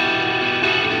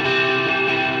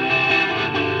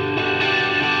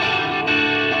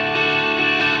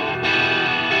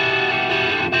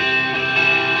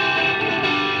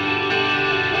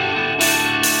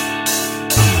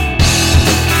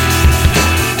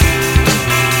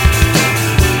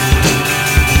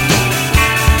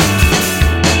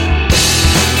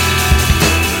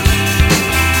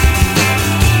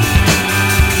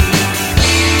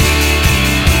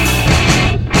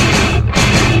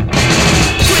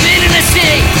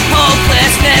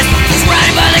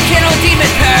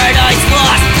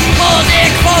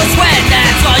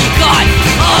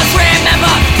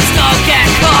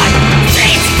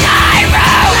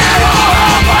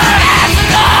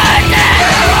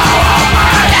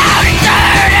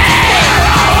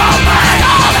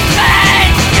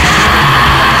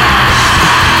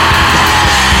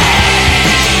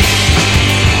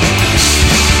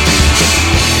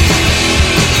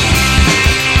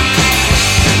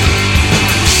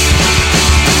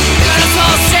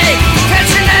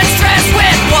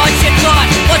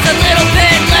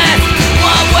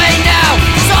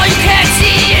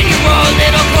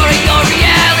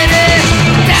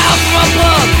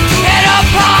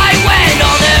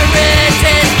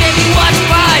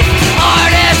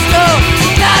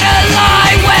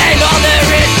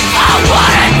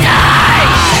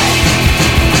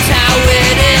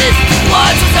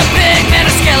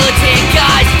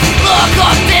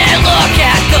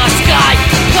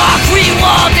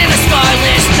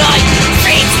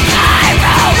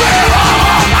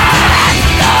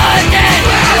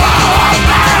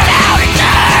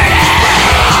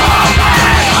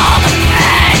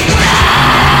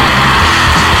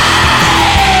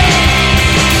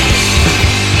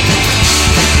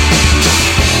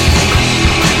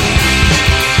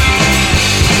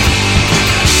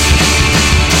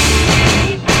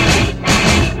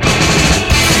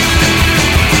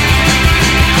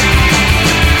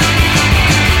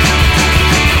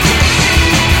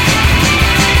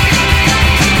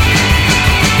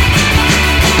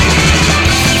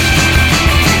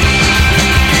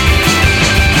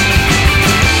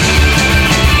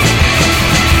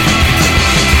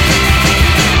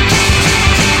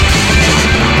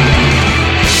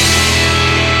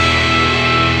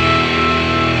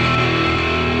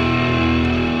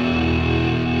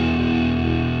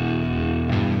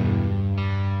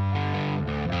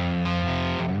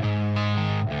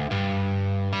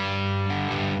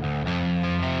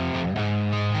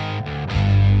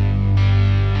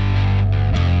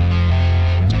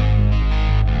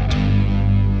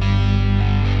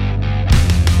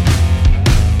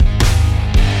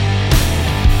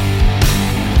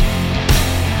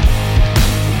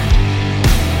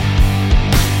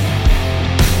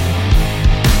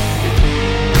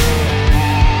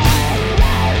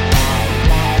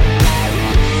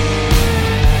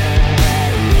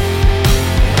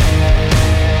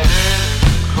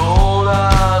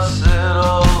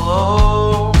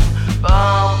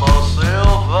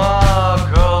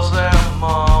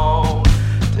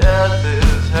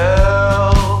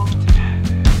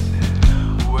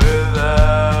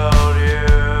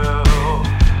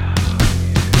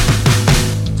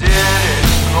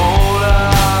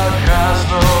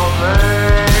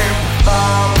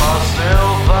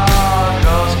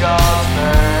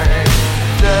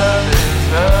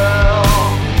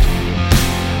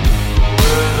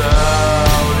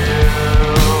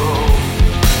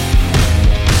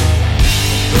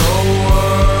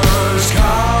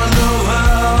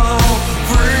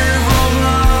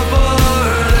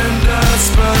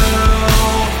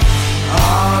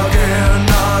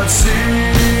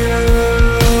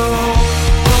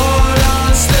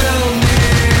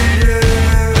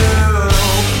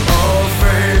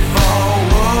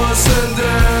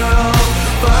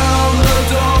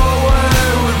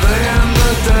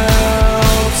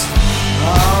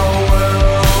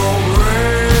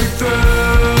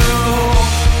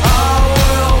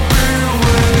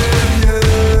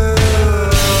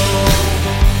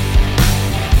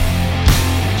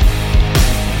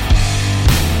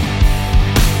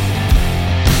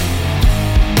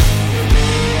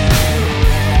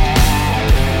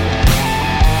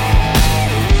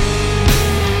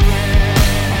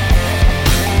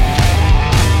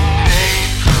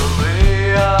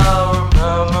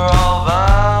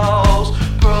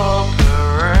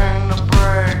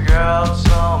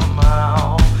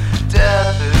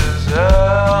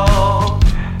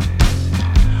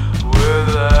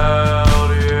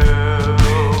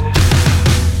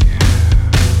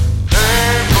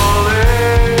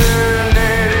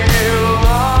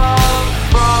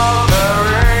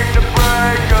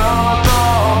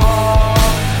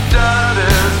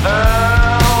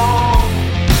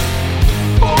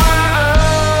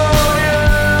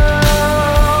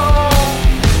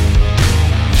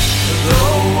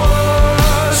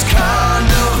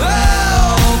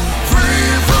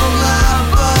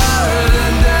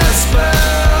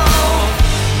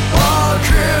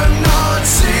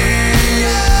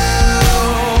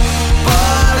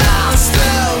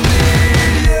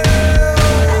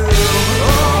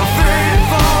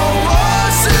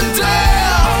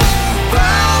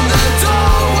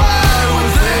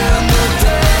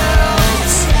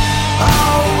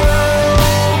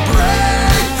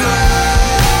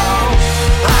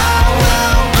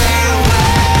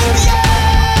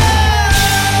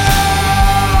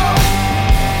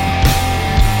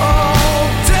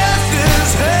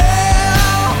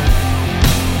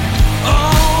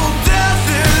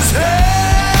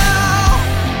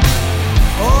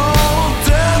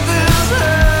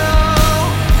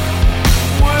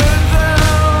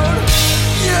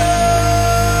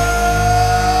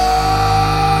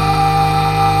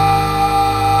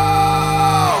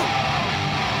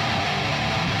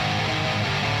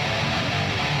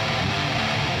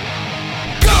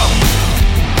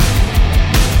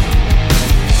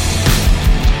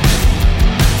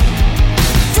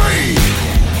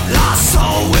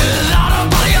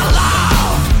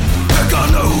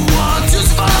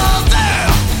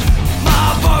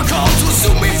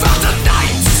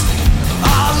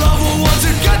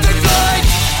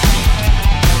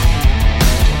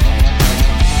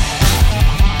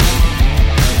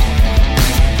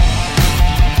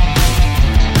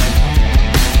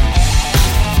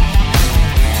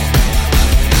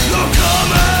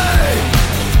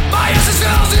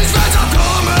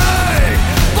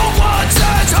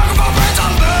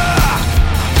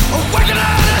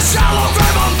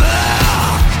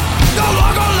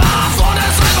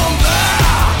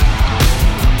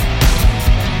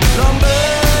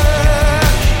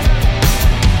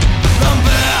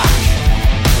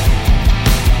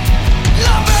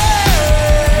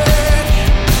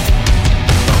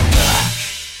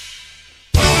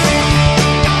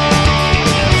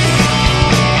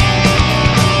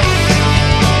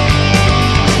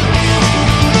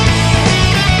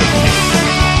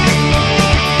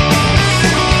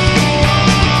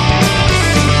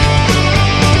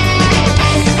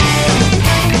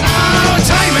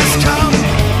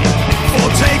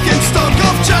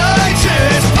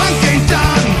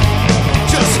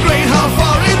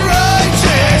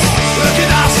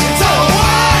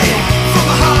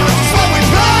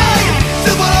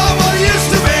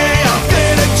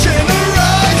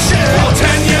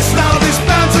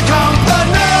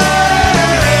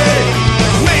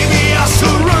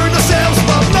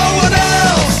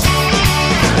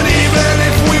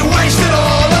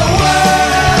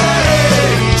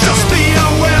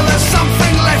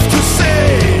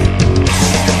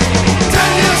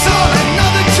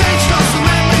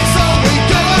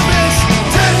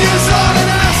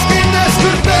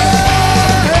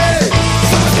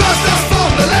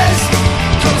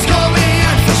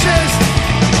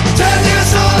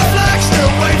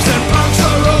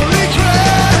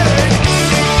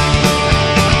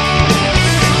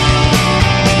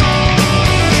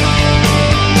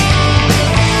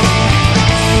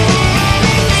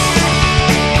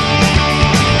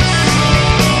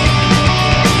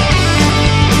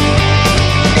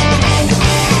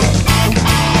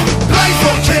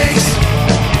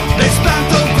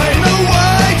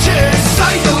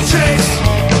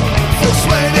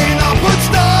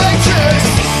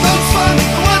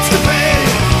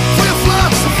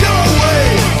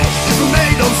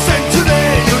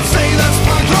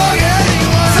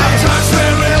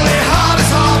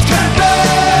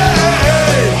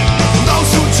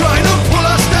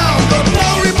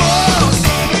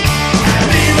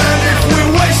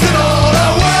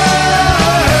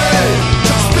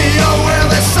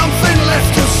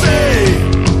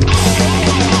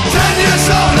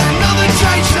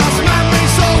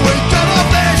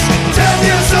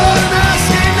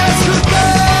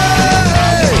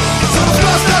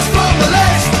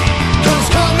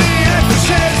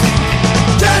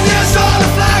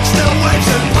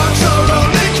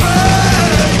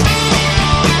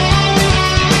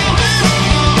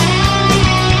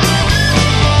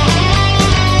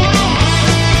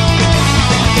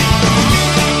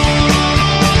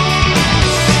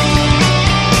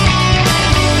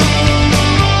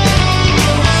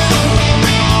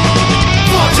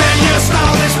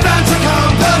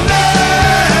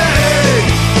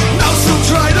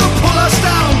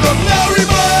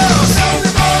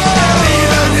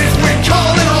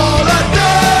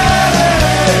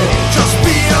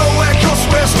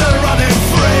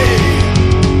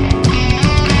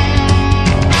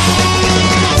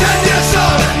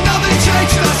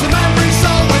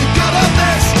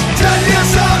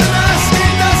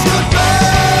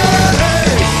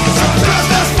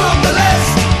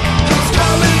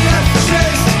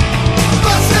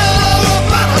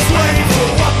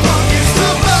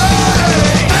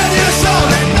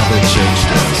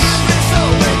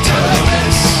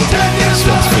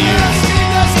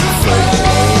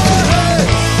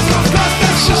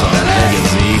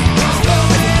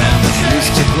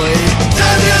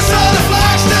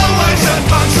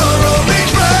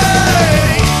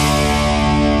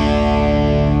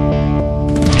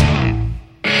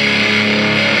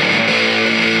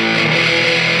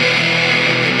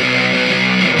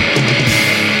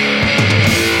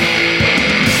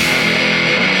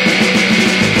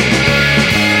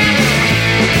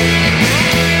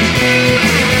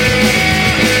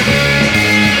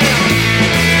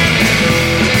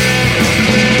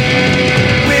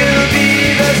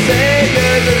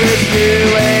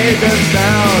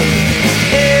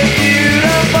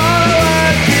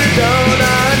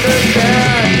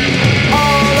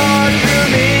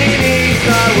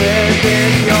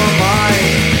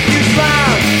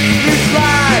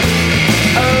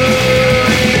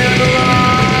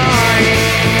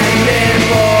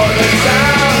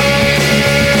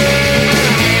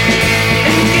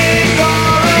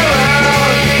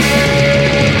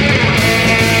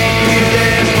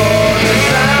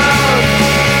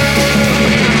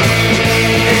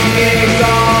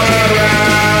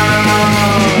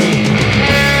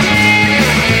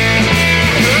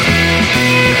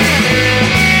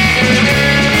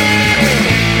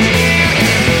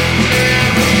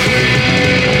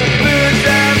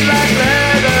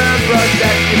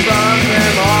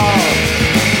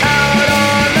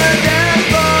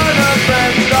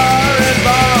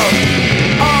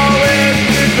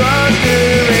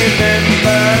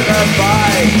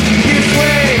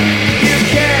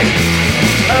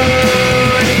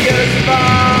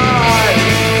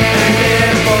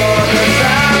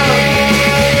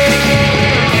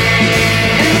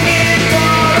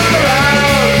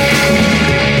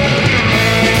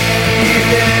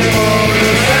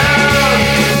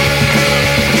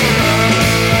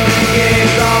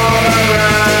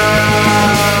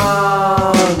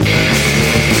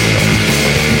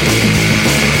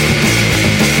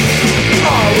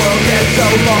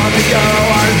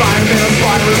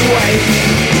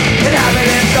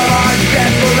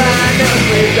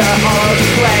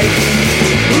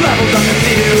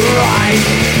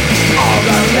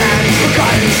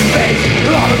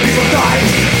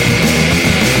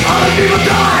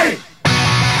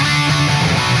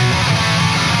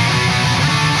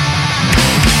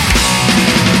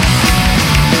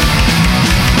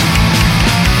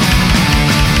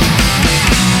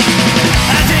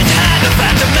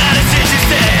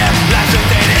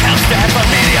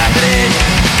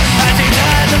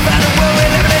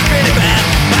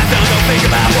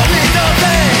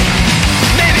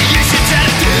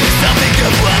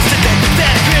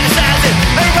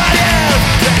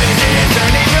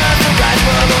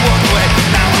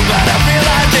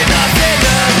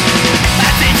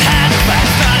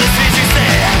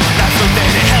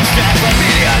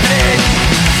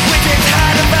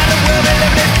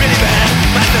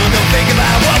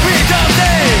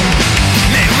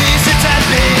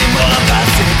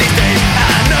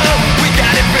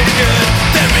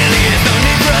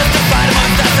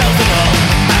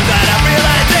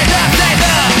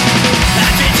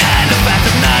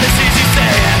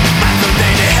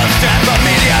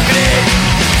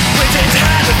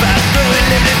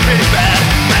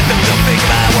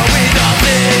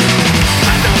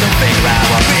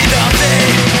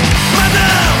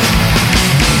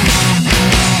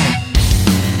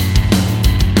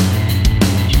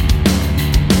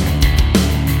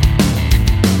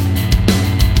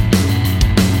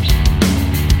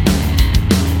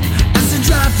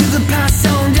 the past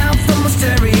sound down from a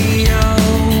stereo.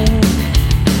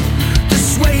 The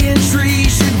swaying tree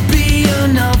should be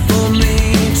enough for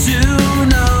me to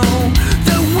know.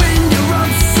 The wind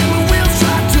erupts and the wheels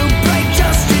try to break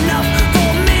just enough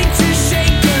for me to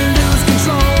shake and lose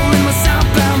control. In my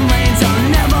southbound lanes I'll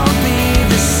never be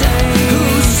the same.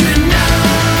 Who's to know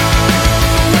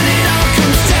when it all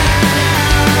comes down?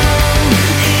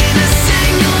 In a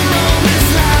single moment's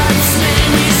lapse, may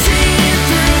we see it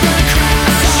through the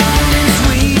crowd. Silence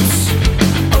weeps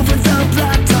over the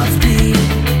blacktops beat.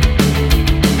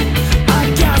 I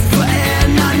gasp for air,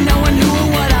 not knowing who or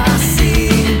what I see.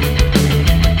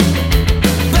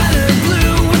 Battered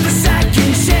blue with a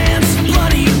second chance,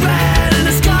 bloody red and a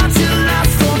scar to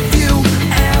last for few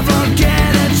ever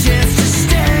get a chance to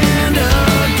stand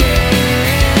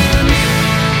again.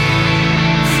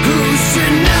 Who's to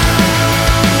know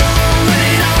when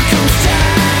it all comes down?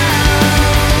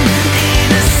 In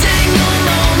a single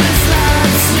moment's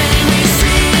lapse, may we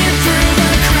see it through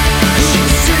the crowd.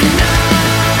 Who's to know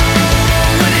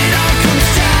when it all comes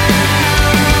down?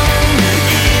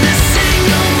 In a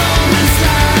single moment's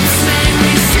lapse, may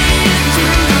we see it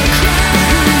through the crowd.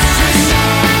 Who's to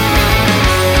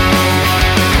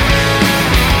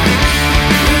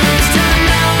know? Who's to know? Who's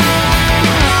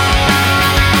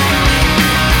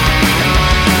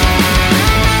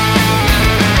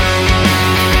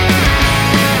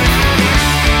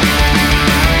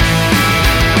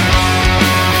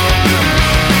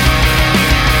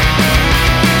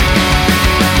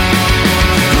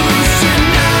to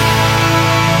know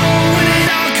when it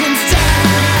all comes down?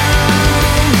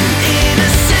 In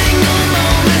a single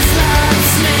moment's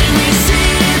lapse, may we see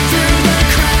it through the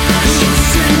crowd. Who's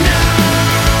to know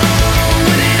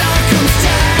when it all comes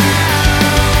down?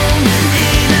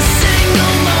 In a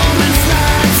single moment's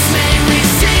lapse, may we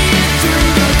see it through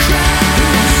the crowd.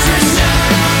 Who's to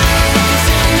know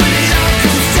when it all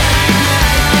comes down?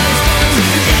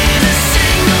 In a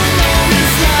single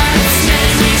moment's lapse, may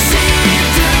we see it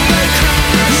through the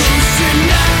crowd. Who's to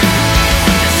know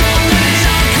when it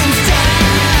all comes down?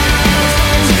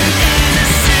 In a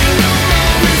single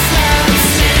moment's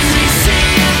lapse, may we see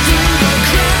it through the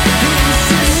crowd. Who's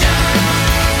to know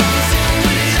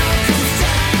when it all comes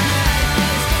down?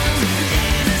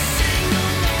 In a single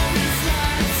moment's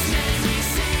lapse, may we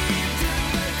see it through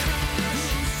the crowd.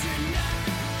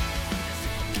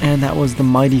 And that was The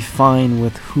Mighty Fine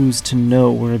with Who's to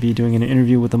Know. We're going to be doing an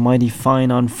interview with The Mighty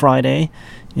Fine on Friday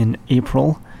in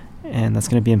April, and that's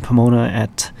going to be in Pomona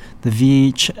at the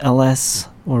VHLS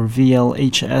or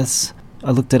VLHS.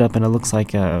 I looked it up and it looks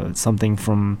like something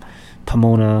from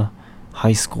Pomona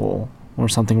High School or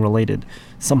something related.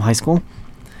 Some high school.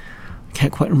 I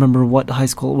can't quite remember what high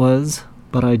school it was,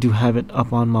 but I do have it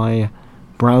up on my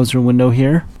browser window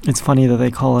here. It's funny that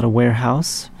they call it a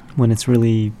warehouse when it's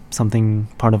really something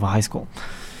part of a high school.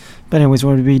 But anyways,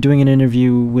 we're going to be doing an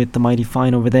interview with The Mighty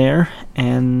Fine over there,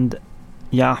 and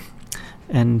yeah,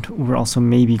 and we're also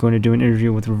maybe going to do an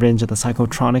interview with Revenge of the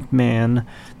Psychotronic Man.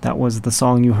 That was the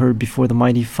song you heard before The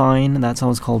Mighty Fine. That song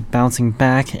was called Bouncing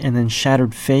Back, and then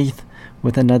Shattered Faith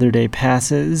with Another Day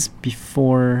Passes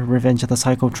before Revenge of the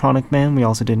Psychotronic Man. We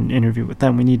also did an interview with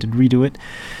them. We need to redo it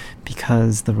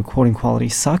because the recording quality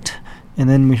sucked. And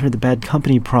then we heard the Bad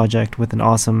Company Project with an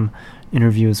awesome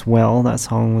interview as well. That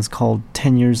song was called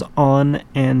 10 Years On,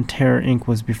 and Terror Inc.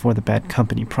 was before the Bad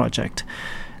Company Project.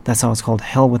 That song was called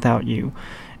Hell Without You.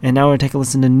 And now we're going to take a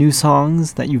listen to new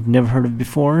songs that you've never heard of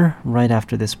before right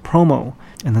after this promo.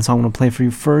 And the song I'm going to play for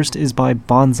you first is by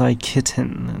Bonsai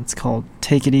Kitten. It's called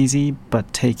Take It Easy,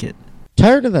 But Take It.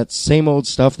 Tired of that same old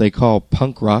stuff they call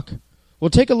punk rock? Well,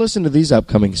 take a listen to these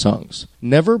upcoming songs.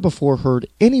 Never before heard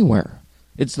anywhere.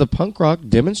 It's the Punk Rock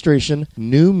Demonstration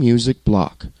New Music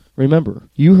Block. Remember,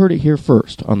 you heard it here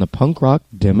first on the Punk Rock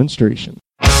Demonstration.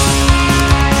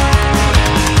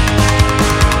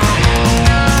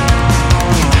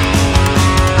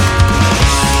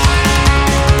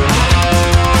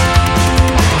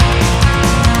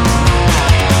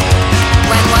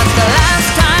 When was the last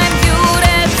time you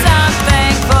did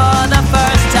something for the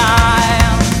first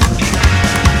time?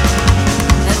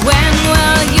 And when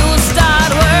will you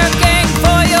start working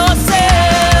for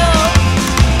yourself?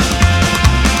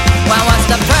 When was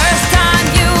the first time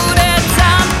you did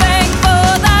something for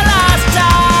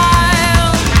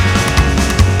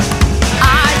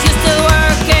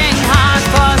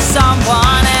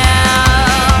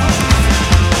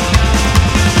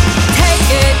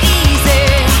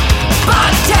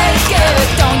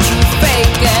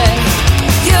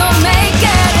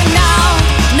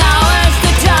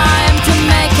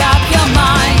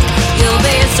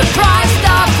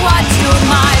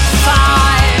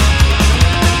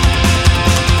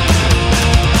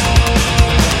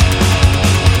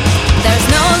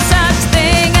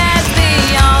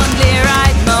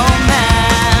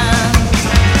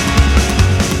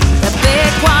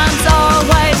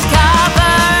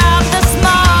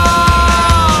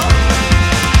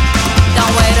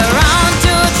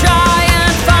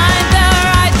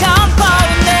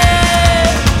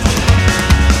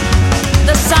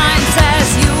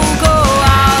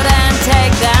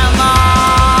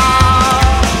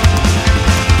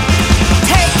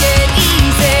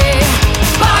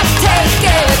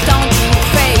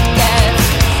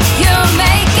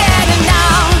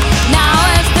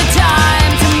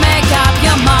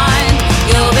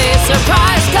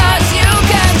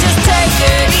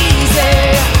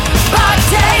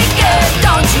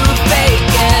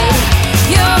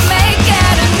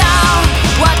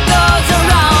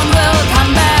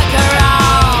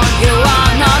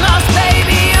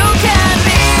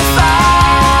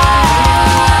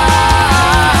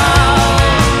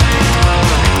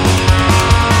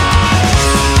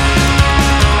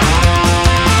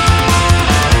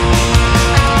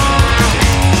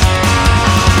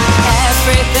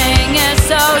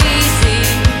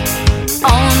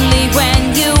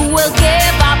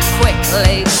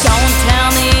quickly. Don't tell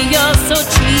me you're so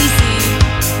cheesy.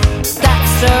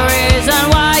 That's the reason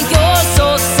why you're so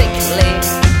sickly.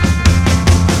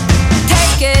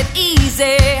 Take it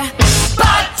easy,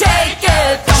 but take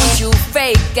it, don't you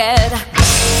fake it.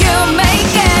 You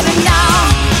make it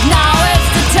now is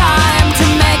the time to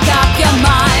make up your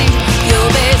mind.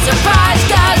 You'll be surprised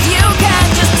 'cause you can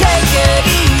just take it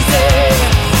easy,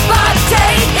 but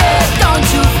take it, don't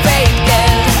you fake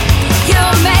it. You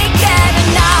make it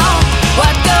now,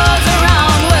 what goes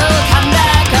around will come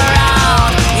back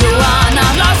around. You are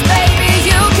not lost, baby,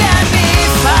 you can be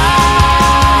found.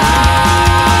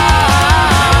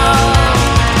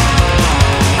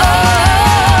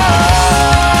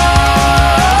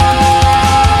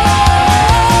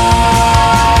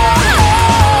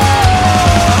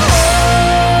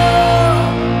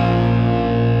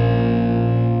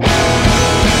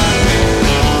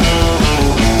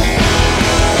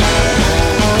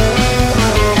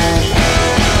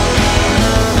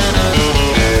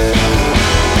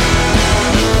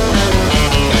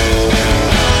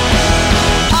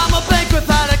 I'm a bank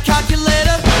without a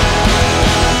calculator.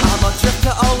 I'm a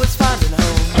drifter, always finding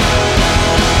home.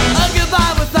 A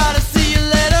goodbye without a see you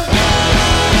later.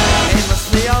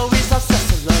 Aimlessly, always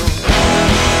obsessed alone.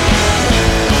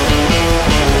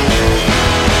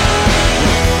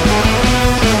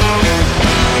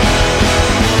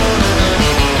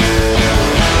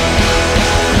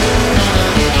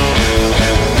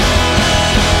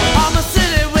 I'm a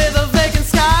city with a vacant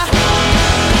sky.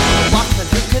 Watchman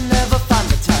who can never find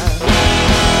the time.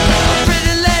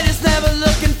 Pretty ladies never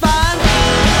looking fine.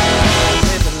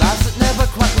 Living lives that never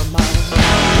quite were mine.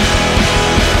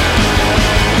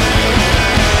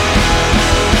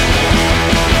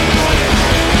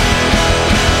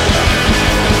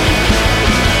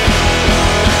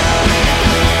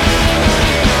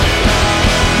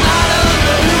 I don't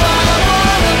know who I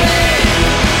wanna be.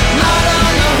 I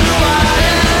don't know who I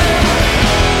am.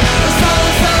 The soul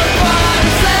is so quiet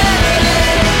and sanity.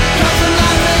 Comes from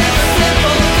nothing, a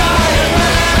simple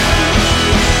diagram.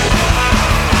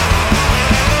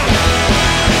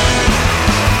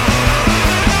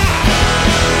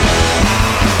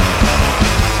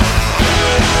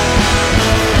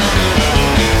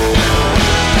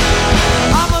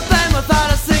 I'm a band without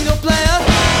a single player.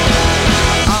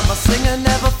 I'm a singer,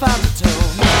 never found a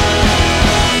tune.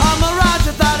 I'm a ride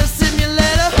without a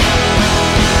simulator.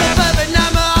 The perfect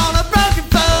number on a broken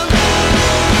phone.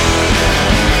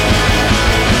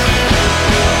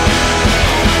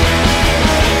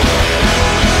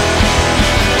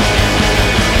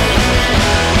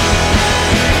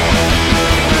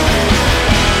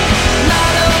 I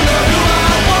don't know who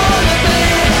I wanna be.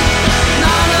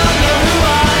 I don't know who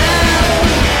I am.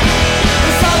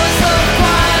 The soul is so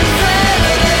quiet and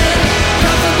sanity.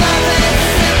 Comes from nothing, a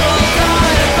simple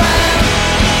diagram.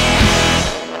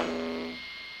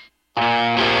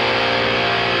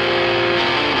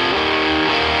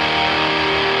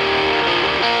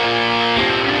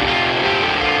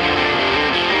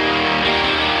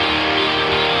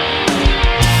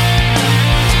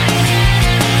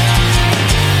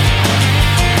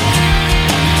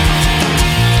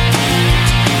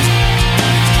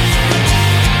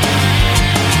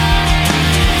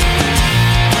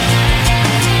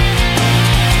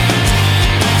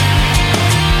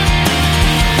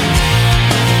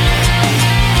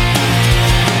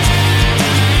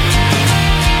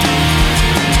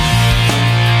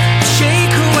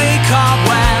 Shake away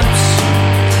cobwebs,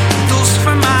 dust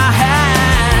from my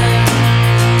head.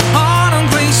 On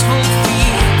ungraceful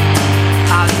feet,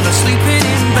 I leave her sleeping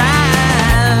in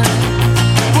bed.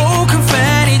 Broken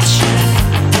furniture,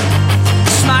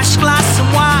 smashed glass and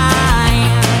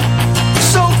wine,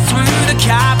 soaked through the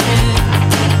carpet.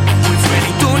 We've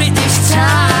really done it this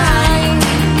time.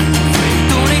 We've really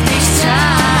done it this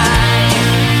time.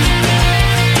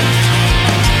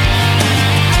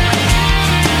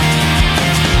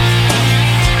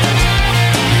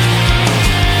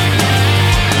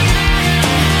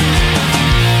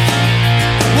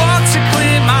 Want to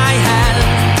clear my head,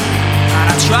 and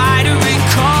I try to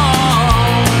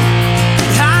recall.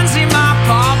 Hands in my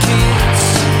pockets,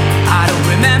 I don't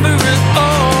remember at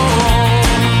all.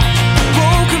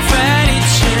 Broken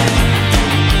furniture,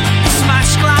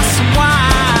 smashed glass and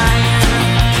wine,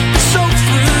 soaked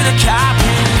through the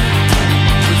carpet.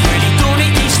 We've really done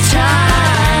it this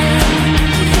time.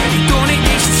 We've really done it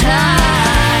this time.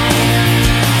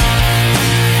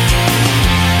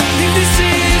 If this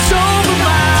is over,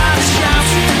 I'm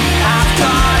shouting. I've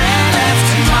got air left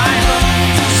in my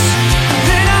lungs.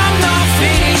 Then I'm not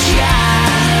finished yet.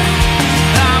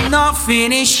 I'm not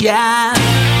finished yet.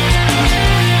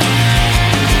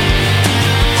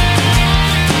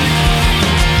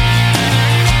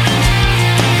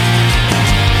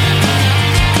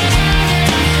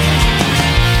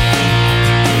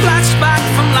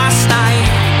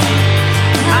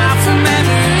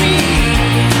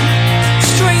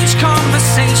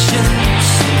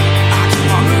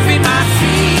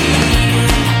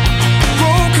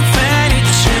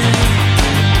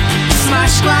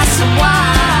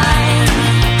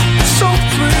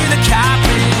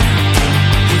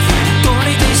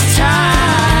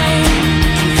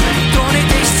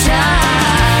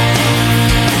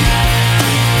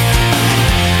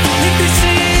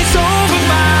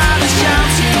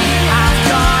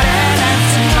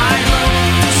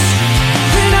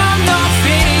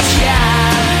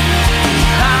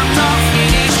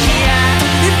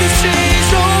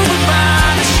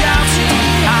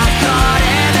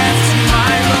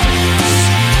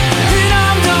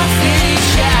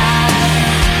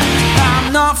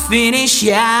 finished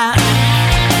yet.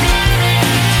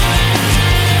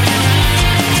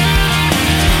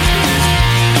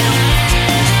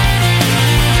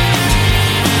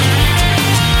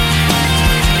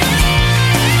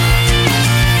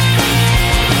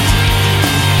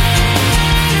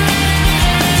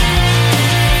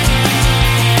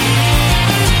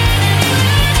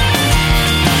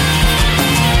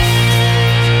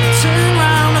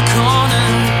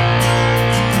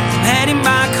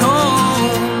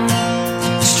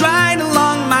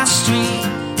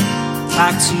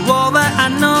 Back to all that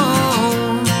I know.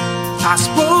 Past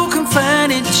broken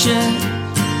furniture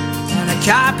and a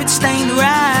carpet stained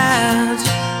red.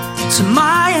 To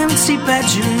my empty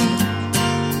bedroom,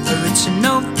 a written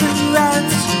note that read,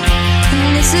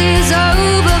 this is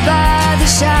over by the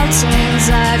shoutings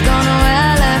I've gone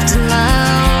where left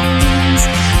alone.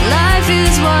 Life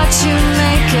is what you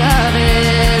make of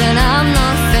it, and I'm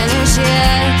not finished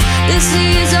yet. This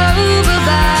is over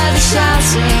by the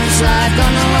shoutings I've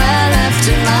gone where left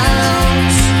in my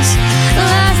lungs.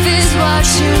 Life is what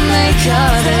you make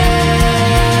of it,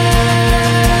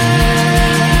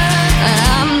 and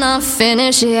I'm not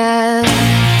finished yet.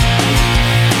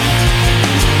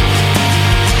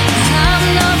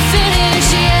 I'm not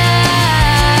finished yet.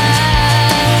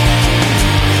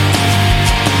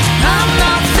 I'm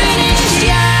not finished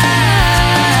yet.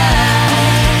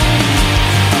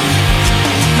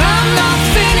 I'm not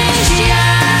finished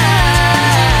yet.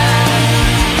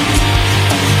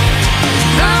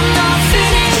 I'm not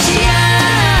finished yet.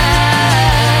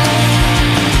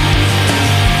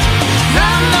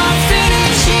 I'm not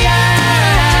finished yet.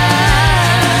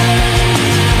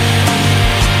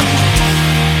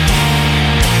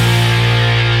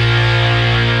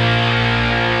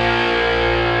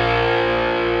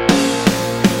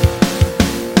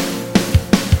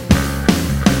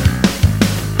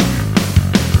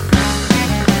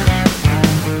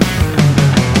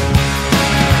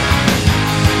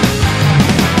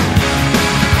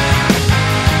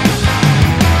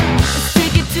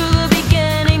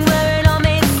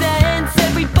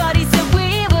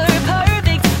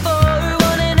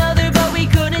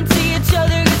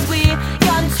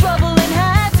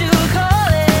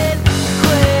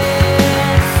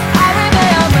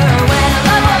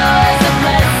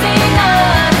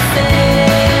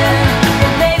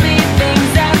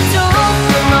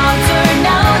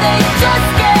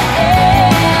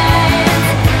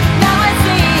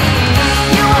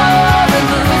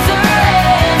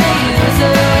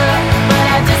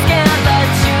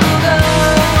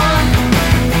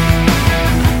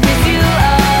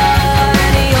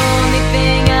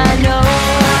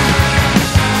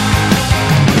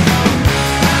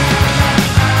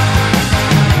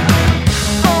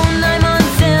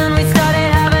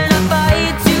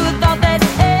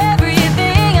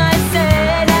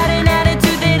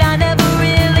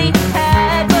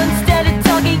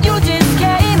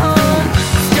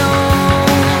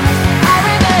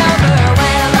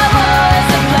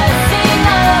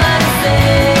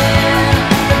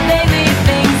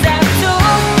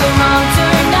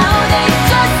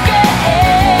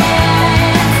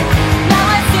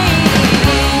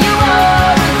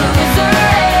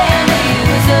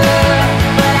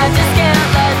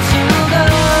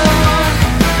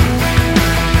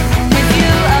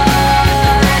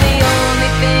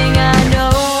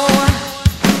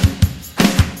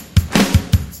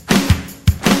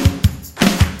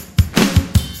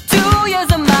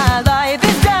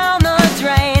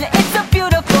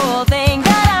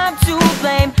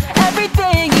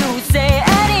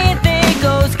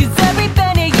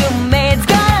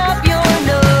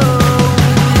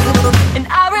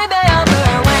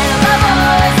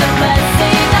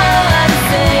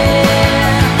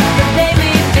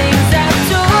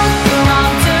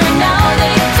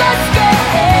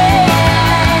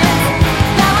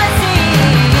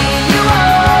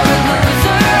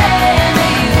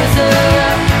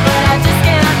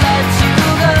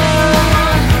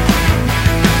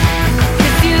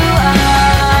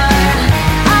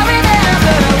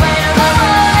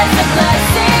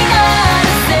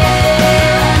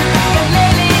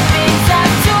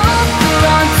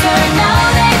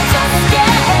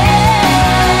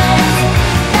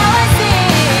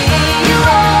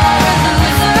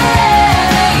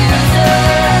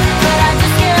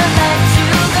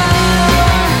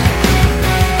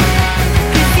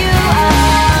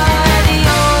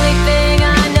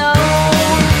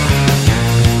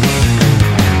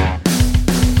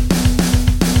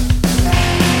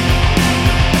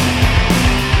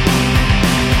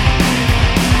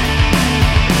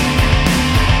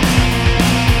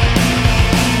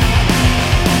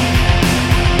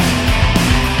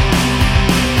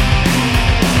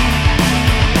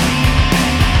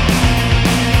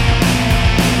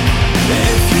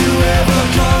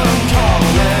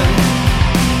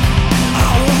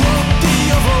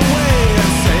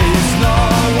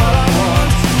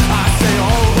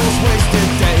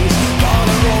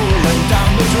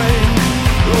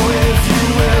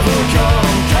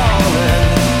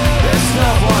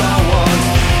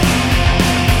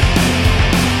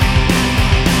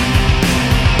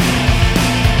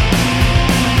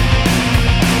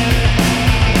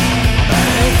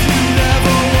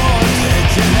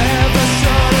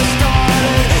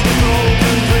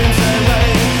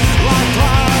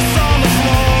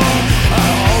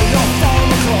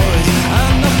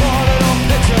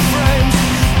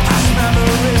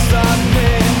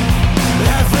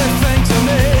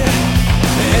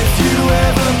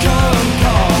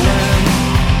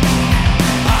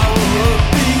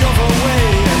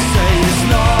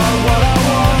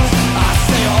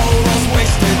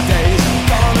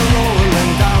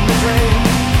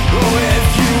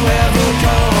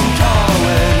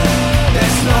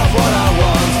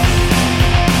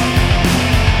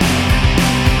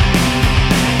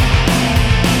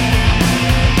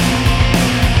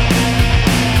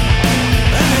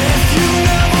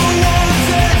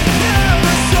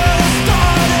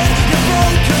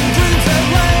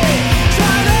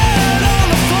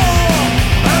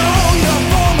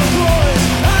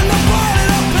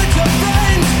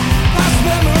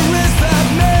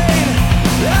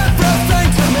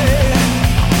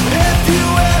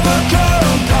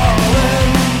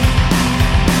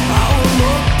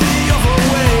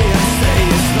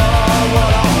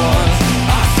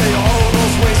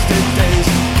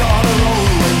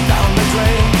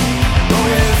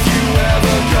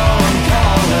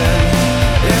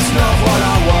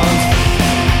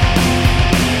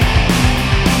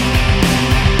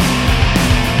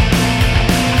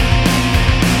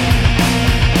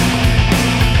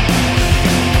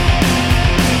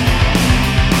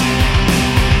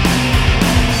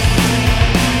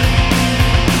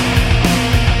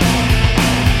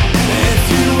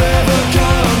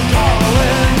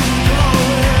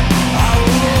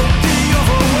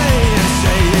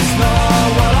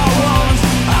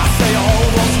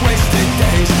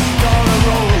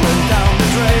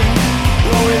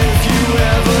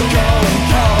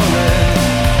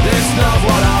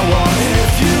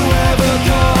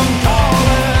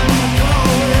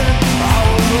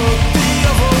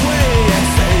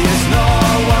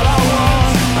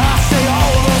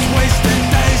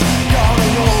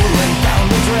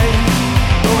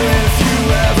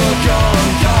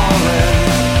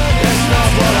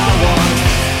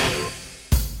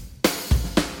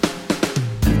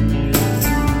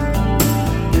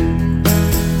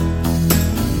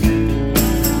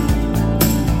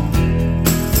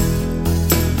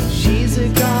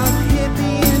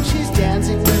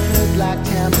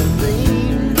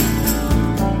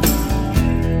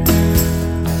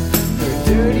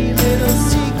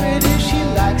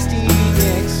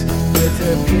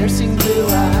 piercing blue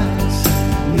eyes,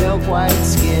 milk white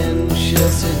skin. She'll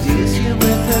seduce you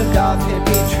with her goth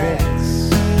hippie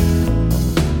tricks.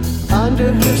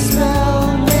 Under her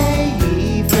spell, may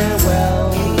ye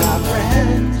farewell, my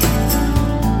friend.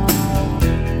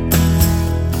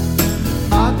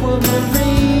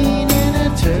 Aquamarine in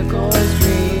a turquoise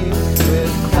dream,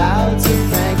 with clouds of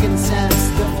frankincense,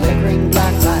 the flickering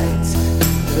black lights,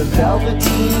 the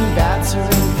velveteen bats are in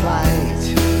flight.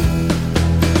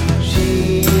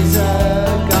 She's a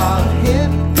goth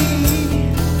hippie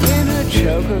in a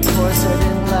choker corset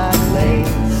in black lace.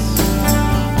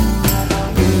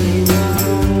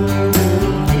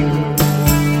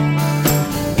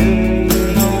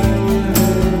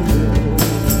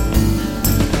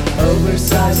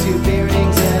 Oversized tube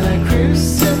earrings and a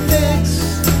crucifix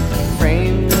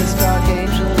frame this dark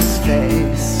angel's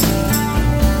face.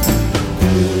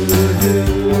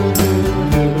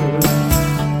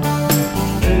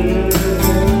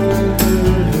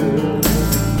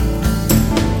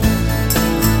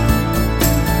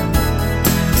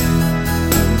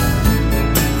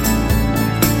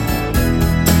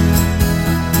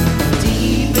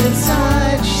 Deep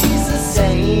inside, she's the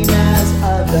same as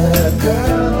other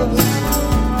girls.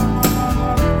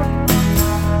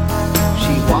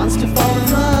 She wants to fall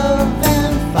in love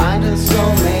and find a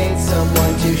soulmate,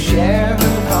 someone to share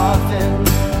her coffin,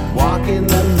 walk in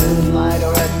the moonlight,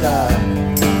 or at the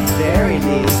very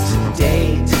least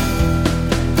date.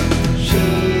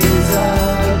 She's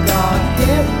a goth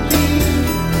hippie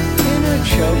in a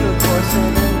choker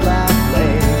corset and black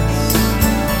lace.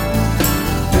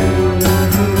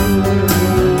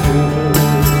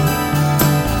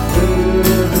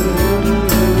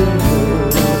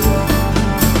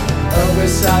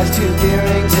 Oversized tube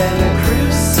earrings and a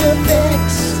crucifix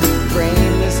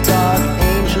frame this dark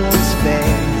angel's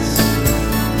face.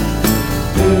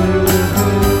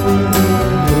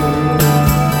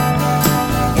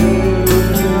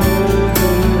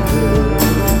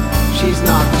 She's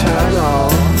nocturnal,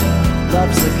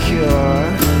 loves the cure.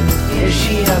 Is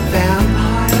she a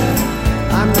vampire?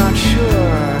 I'm not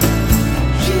sure.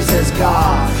 She's as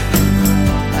goth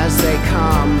as they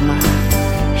come.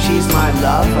 She's my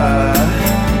lover,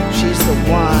 she's the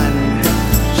one,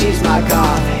 she's my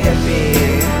goth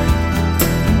hippie.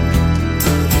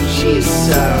 She's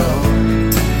so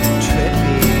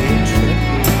trippy, trippy.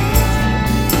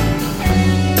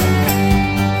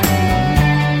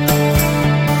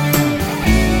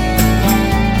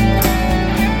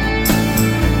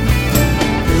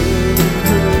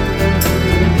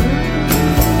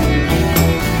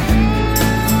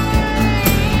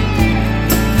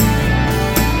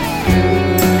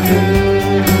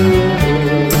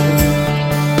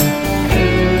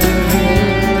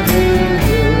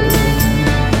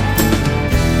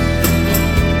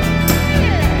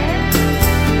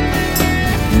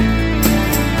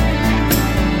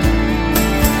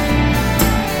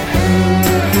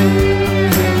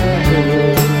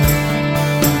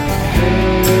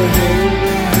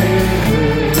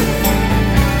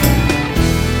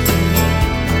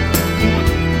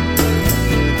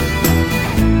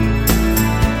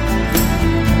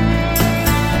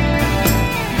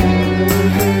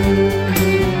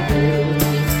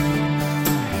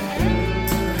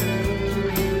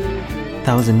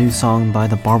 That was a new song by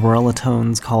the Barbarella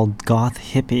Tones called Goth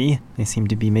Hippie. They seem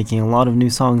to be making a lot of new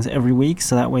songs every week,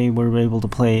 so that way we're able to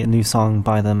play a new song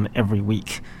by them every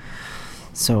week.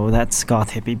 So that's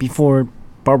Goth Hippie. Before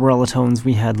Barbarella Tones,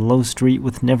 we had Low Street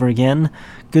with Never Again.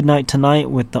 Good Night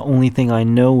Tonight with The Only Thing I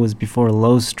Know was before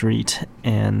Low Street,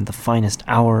 and The Finest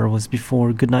Hour was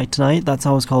before Good Night Tonight. That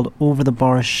song was called Over the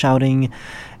Bar Shouting,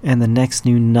 and The Next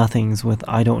New Nothings with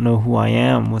I Don't Know Who I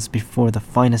Am was before The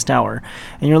Finest Hour.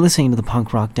 And you're listening to the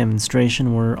punk rock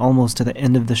demonstration. We're almost to the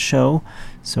end of the show,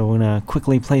 so we're going to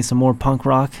quickly play some more punk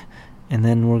rock, and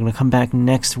then we're going to come back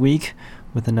next week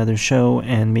with another show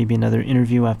and maybe another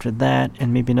interview after that,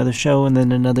 and maybe another show and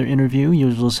then another interview.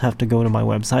 You'll just have to go to my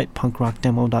website,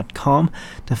 punkrockdemo.com,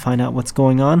 to find out what's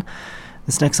going on.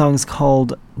 This next song is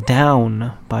called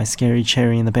Down by Scary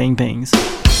Cherry and the Bang Bangs.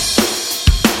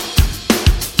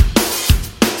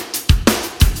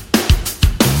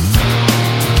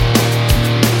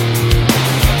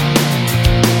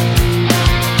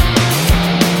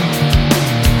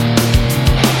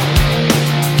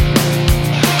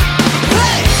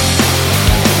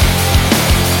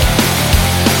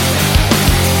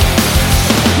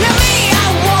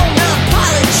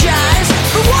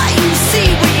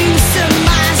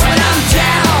 When I'm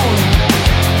down,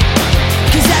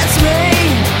 'cause that's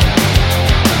me.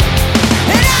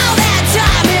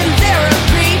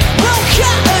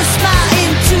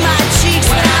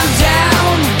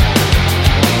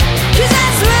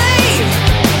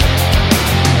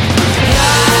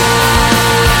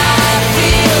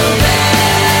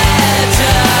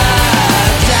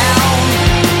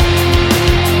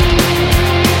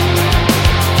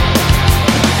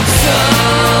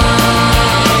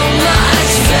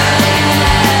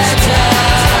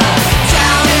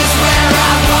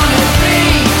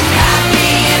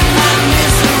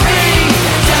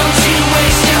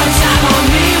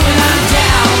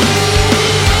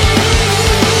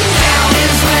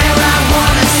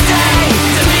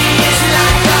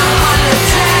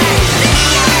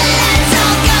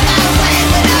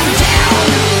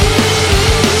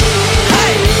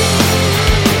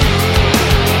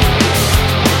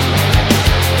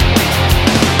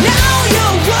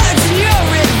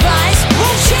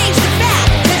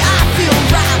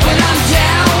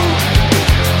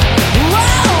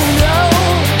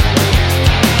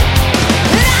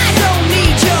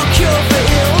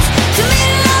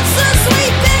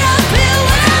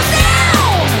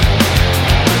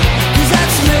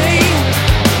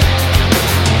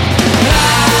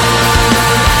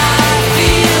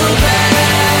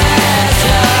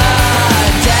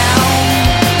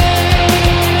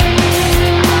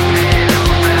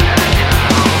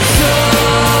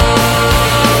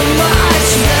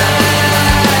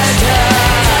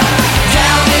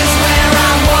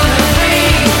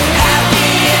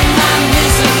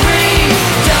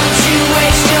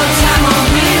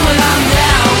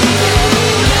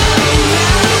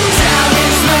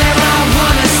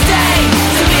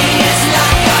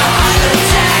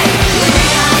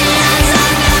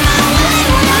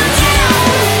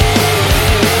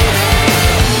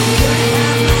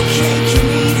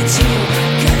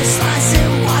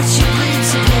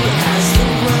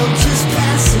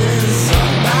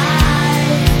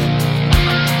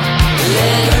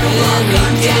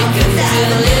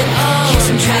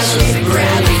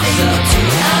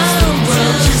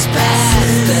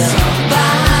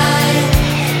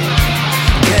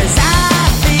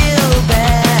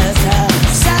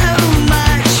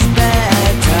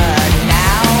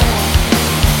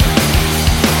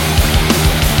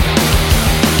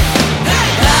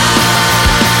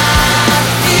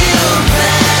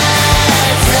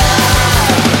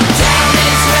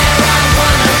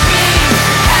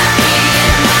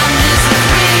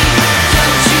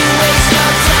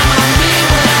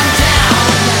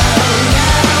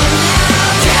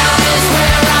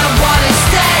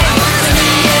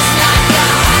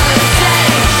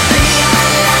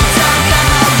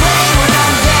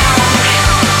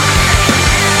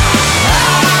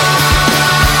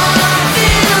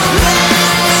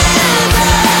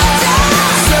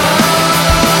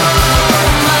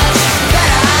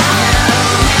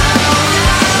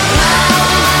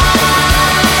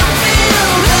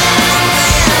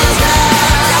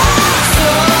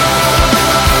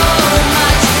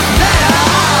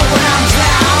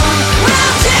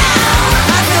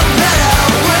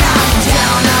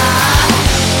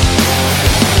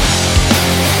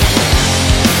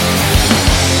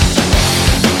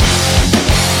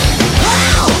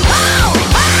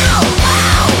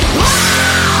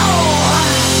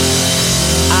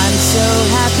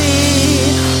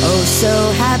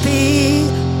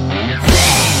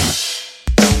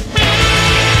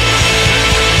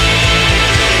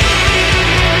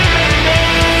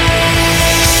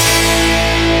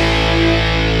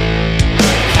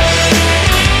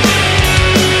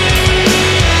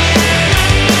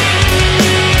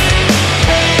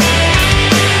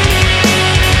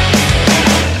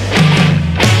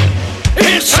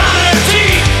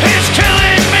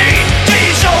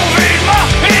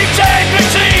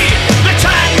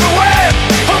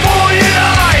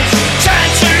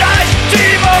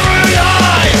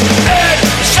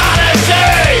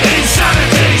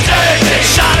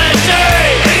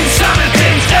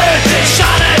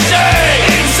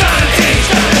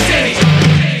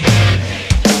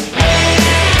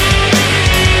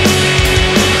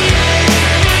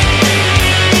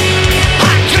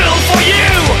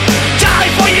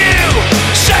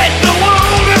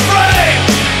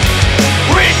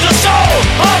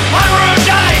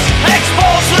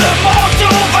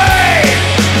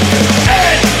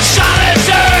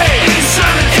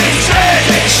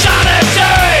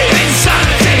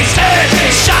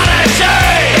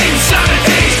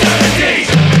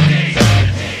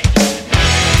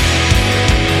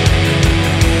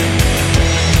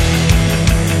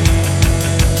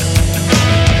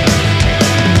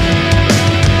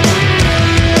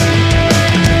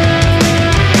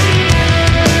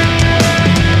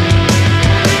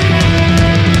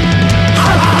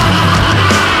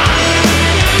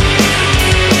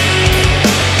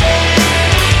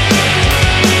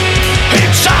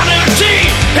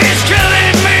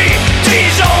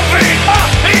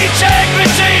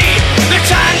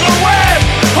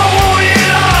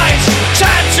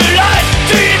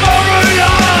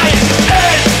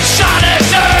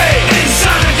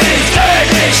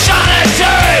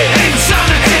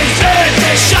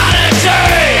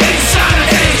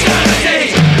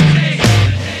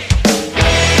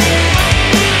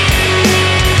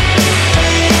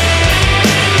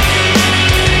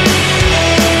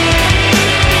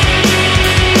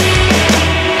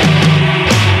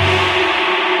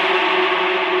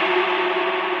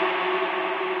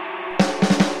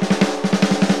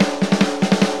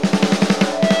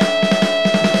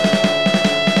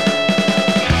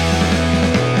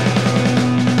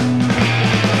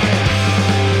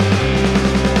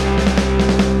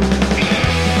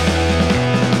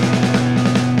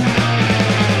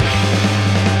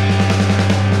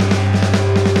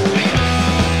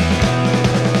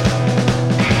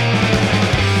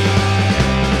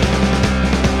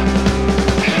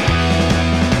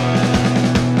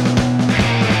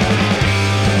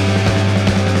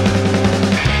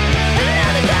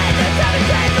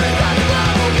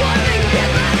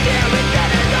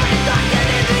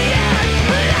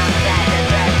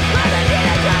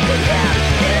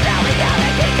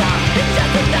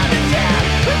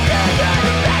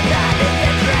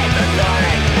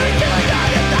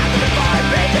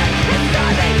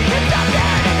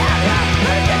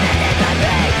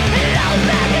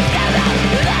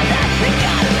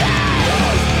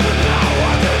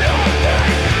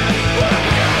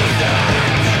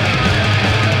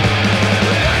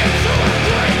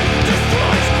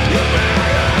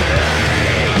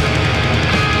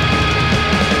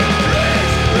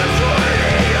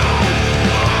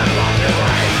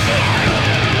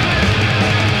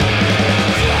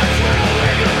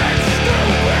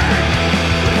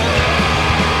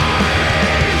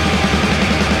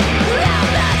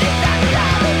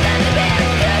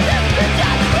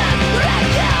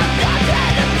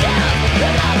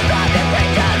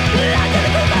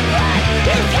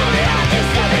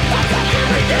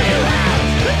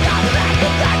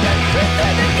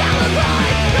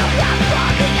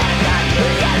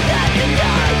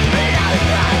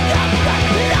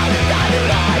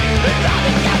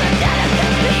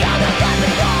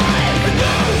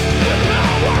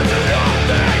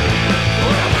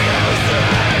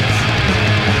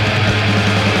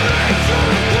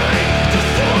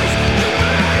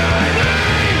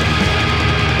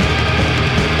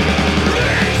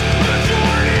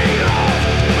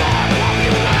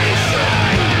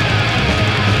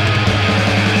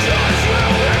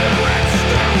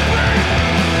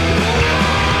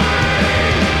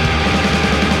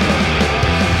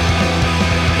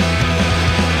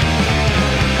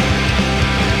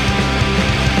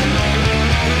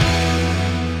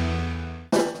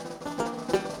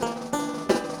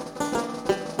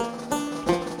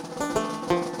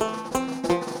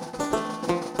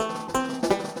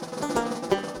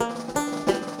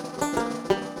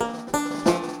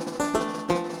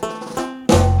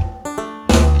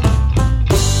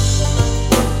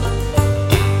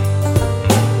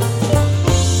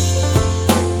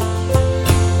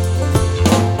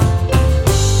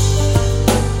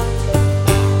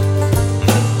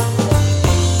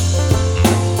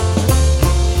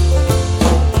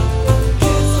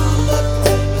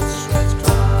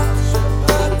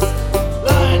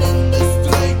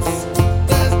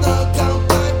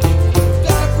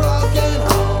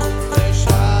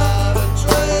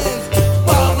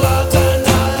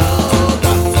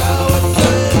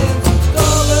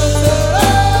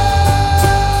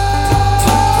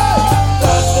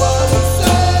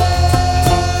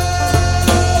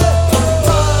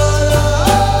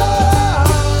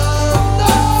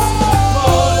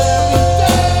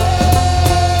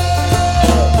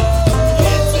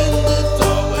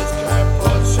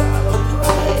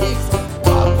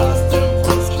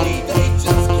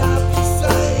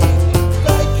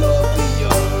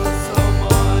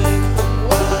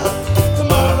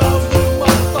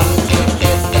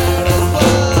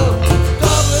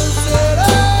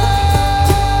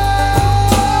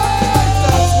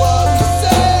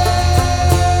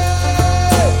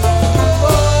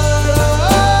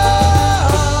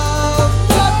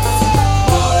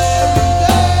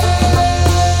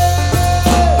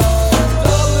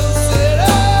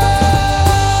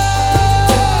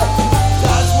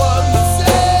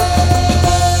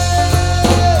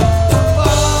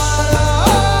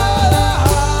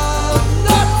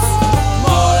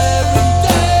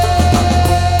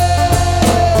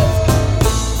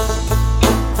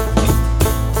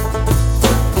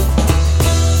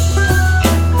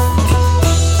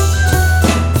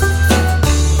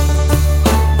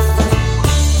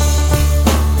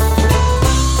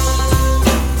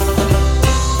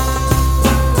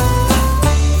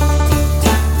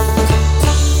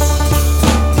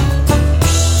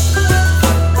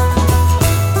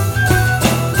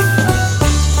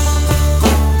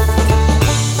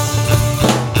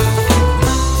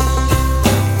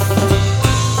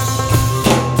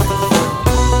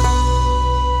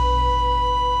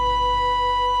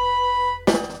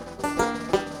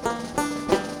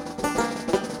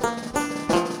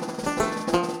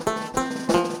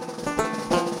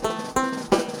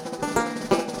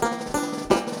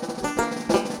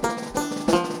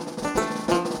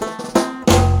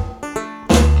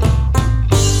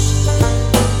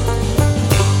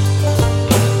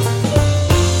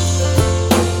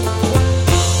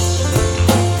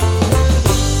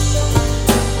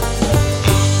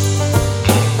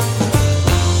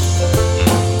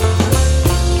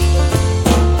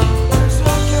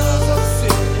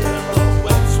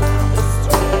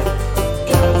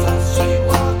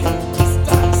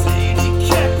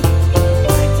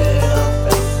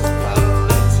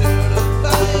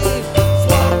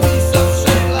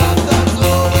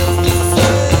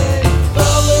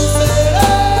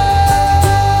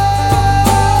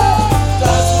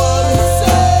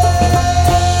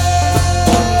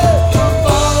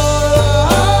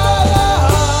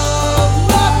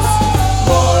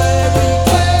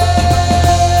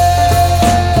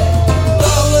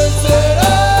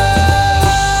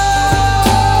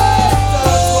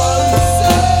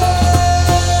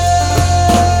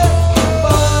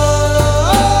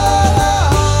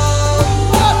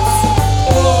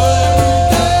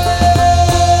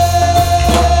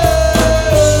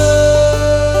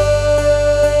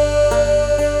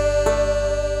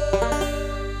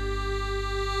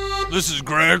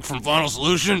 Greg from Final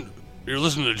Solution. You're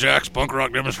listening to Jack's Punk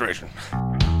Rock Demonstration.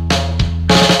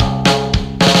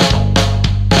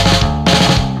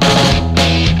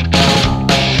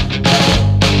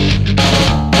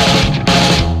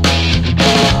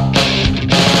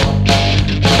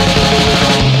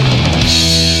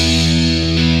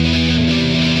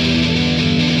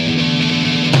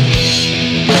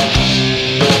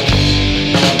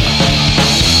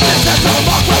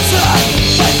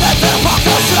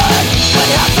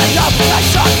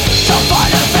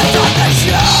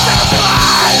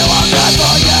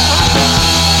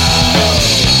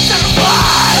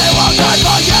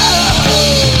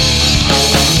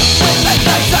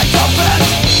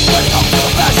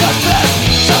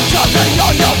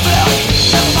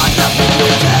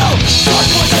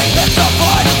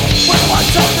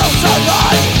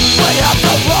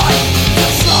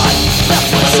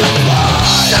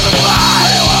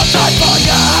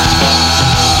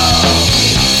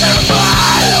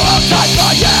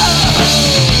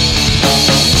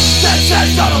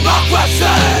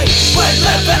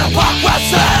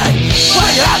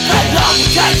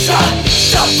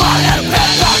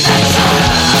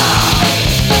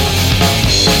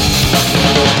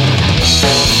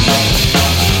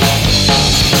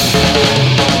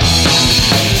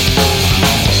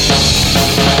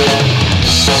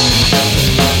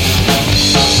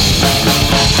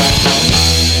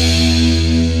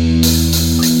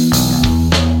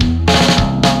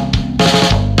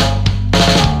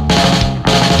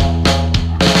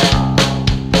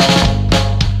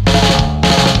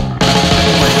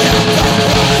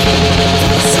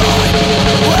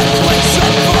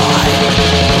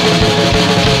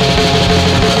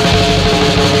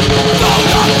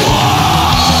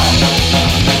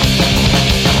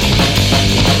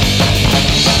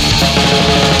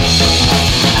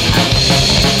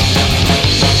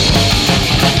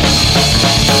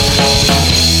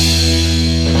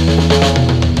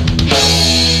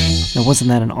 Wasn't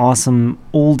that an awesome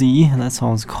oldie? That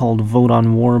song's called Vote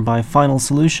on War by Final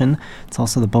Solution. It's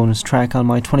also the bonus track on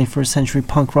my 21st Century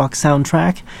Punk Rock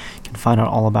soundtrack. You can find out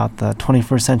all about the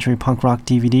 21st Century Punk Rock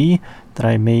DVD that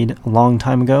I made a long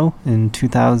time ago in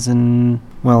 2000,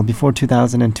 well, before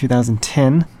 2000 and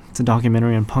 2010. It's a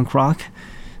documentary on punk rock,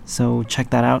 so check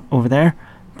that out over there.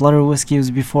 Blood or Whiskey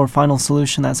was before Final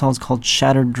Solution. That song's called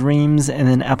Shattered Dreams, and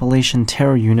then Appalachian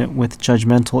Terror Unit with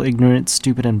Judgmental, Ignorant,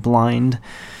 Stupid, and Blind.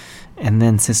 And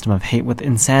then System of Hate with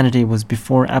Insanity was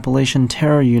before Appalachian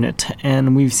Terror Unit,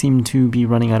 and we seem to be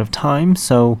running out of time,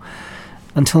 so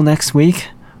until next week,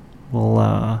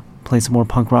 we'll play some more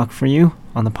punk rock for you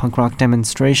on the Punk Rock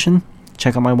Demonstration.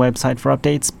 Check out my website for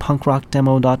updates,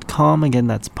 punkrockdemo.com. Again,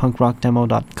 that's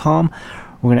punkrockdemo.com.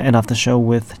 We're going to end off the show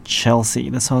with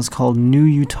Chelsea. The song is called New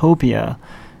Utopia,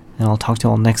 and I'll talk to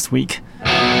you all next week.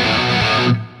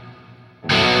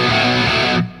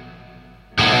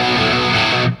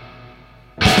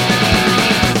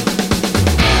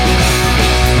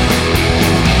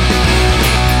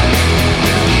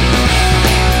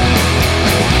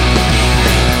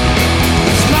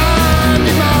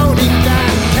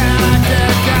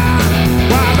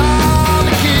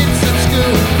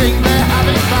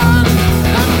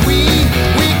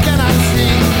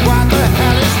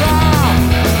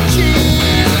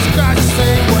 Jesus Christ.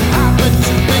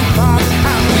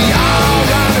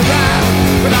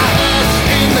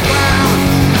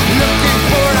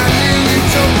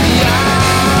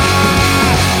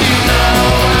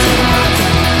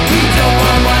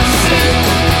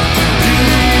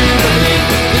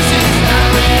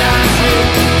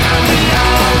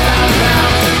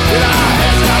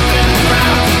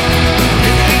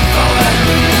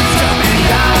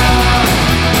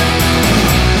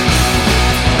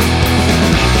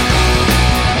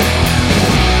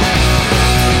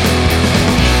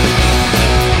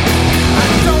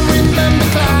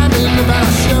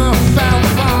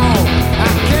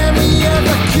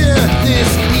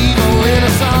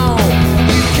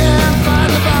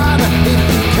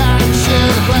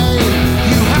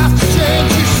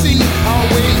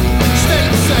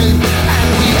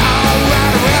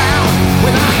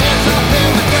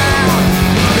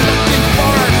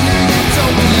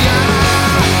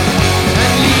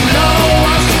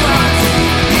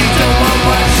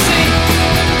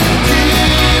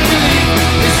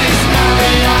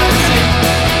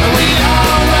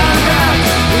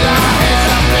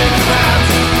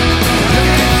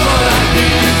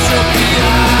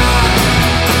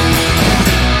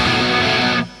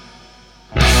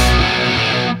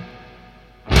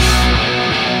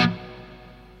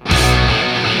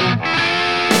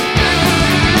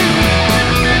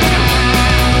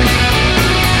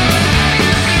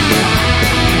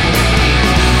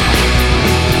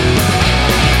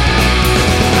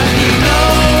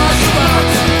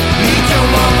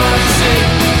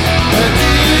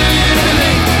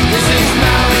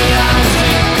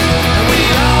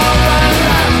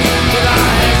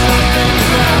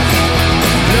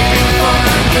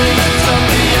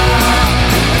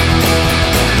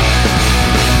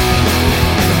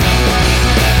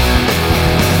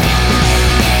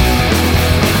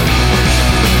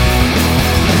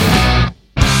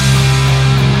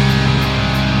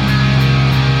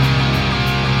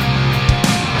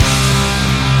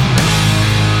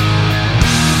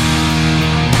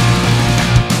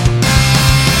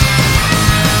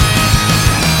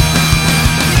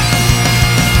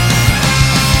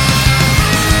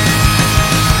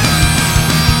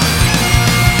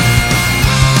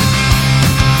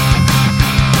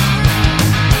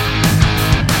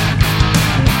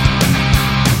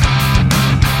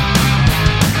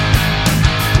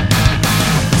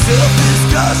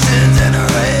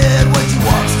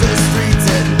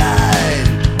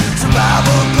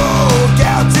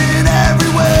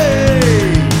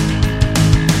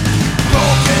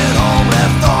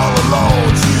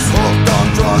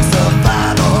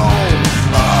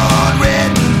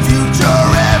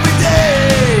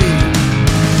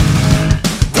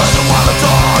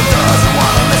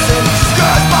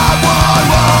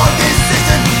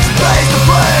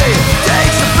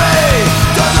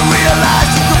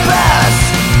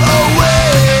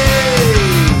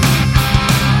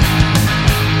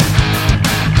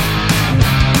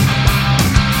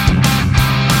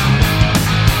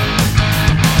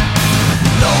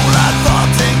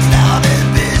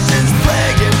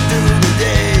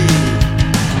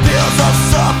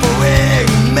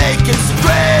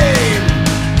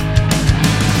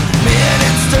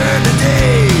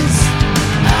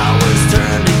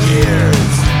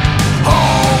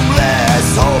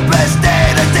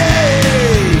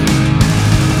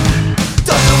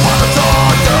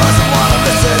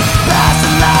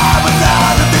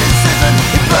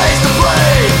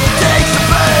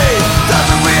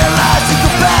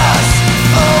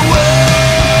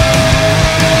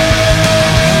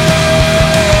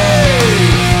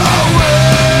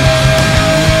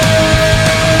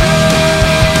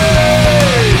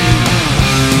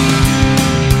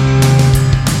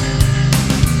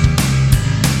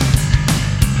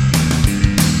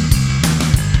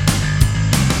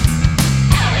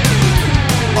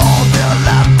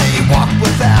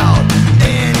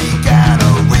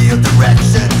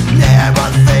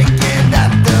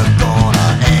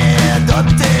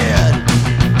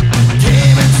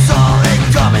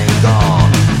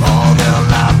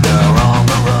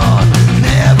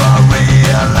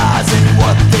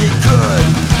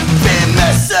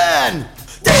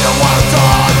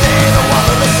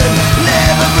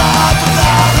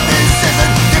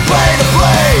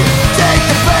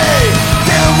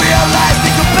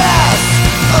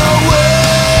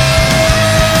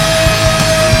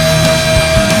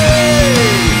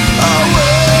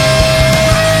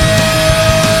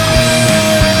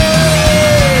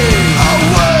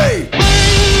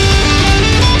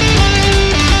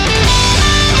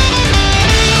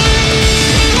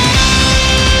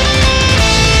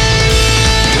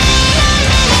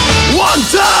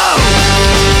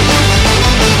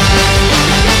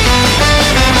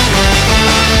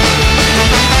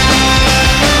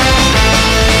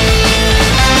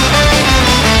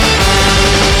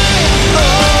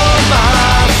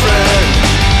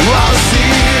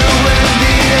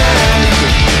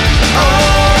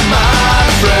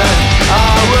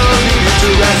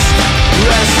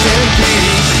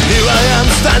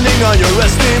 Waiting on your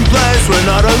resting place, we're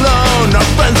not alone, our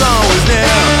friends always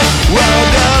near. Well,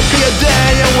 there'll be a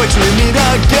day in which we meet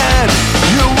again.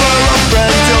 You were a friend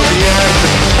till the end.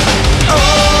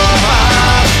 Oh,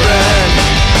 my friend,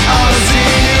 I'll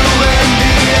see you in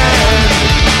the end.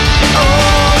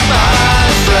 Oh, my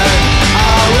friend,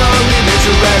 I will leave you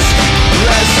to rest,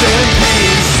 rest in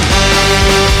peace.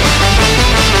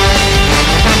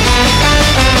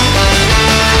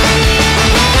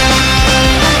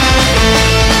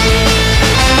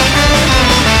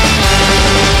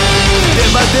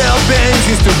 But their pain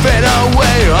seems to fade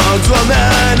away. Hearts were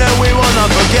men and we will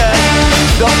not forget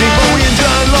the people we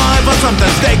enjoy life are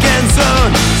sometimes taken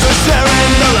soon. So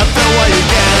sharing the laughter while you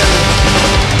can.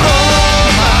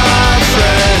 Oh, my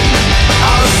friend,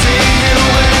 I'll see you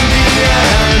in the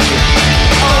end.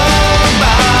 Oh,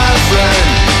 my friend,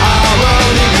 I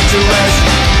will leave you to rest,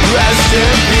 rest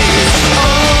in peace.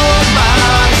 Oh,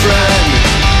 my friend,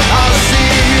 I'll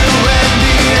see you in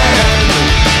the end.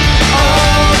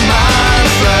 Oh, my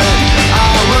friend,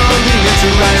 I will leave you to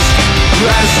rest,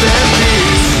 rest in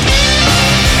peace.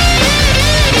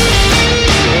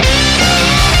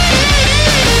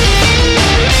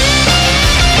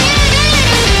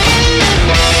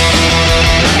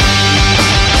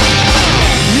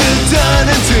 You turn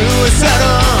into a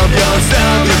shadow of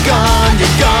yourself. You're gone,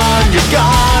 you're gone, you're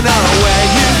gone away.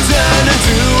 You turn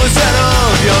into a shadow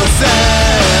of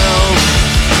yourself.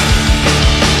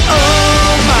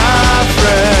 Oh, my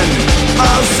friend,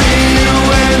 I'll see you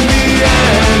in the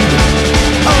end.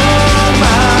 Oh,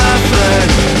 my friend,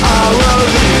 I will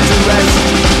leave you to rest,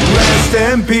 rest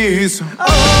in peace.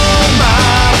 Oh,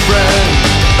 my friend,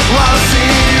 I'll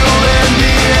see you in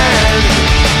the end.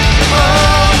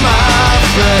 Oh, my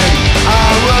friend, I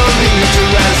will leave you to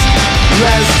rest,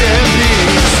 rest in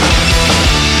peace.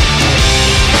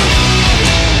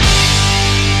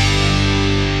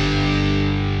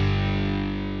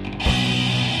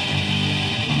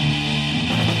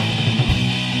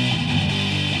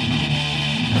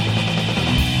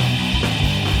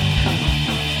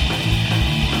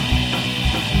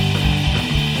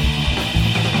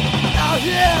 Out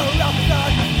here,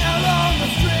 outside, out on the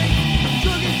street,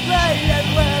 cookies played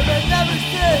everywhere and never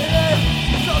seen.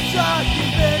 So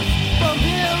shocking things from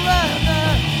here and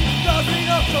there, causing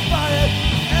up so fire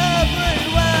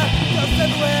everywhere. Just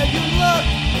everywhere you look,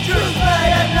 truth play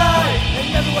at night, and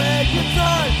everywhere you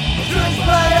turn, truth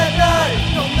play at night.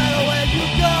 No matter where you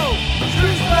go,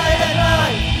 truth play at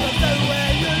night. Just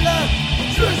everywhere you look,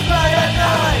 truth play at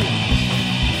night.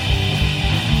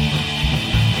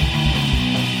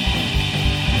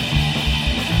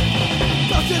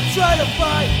 Don't you try to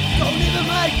fight, don't even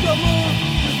make a move.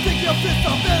 Just stick your fist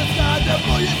up in the sky,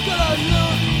 therefore you're gonna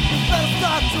lose. You better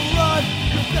start to run,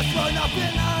 you best run up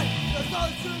and hide. There's no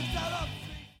truth.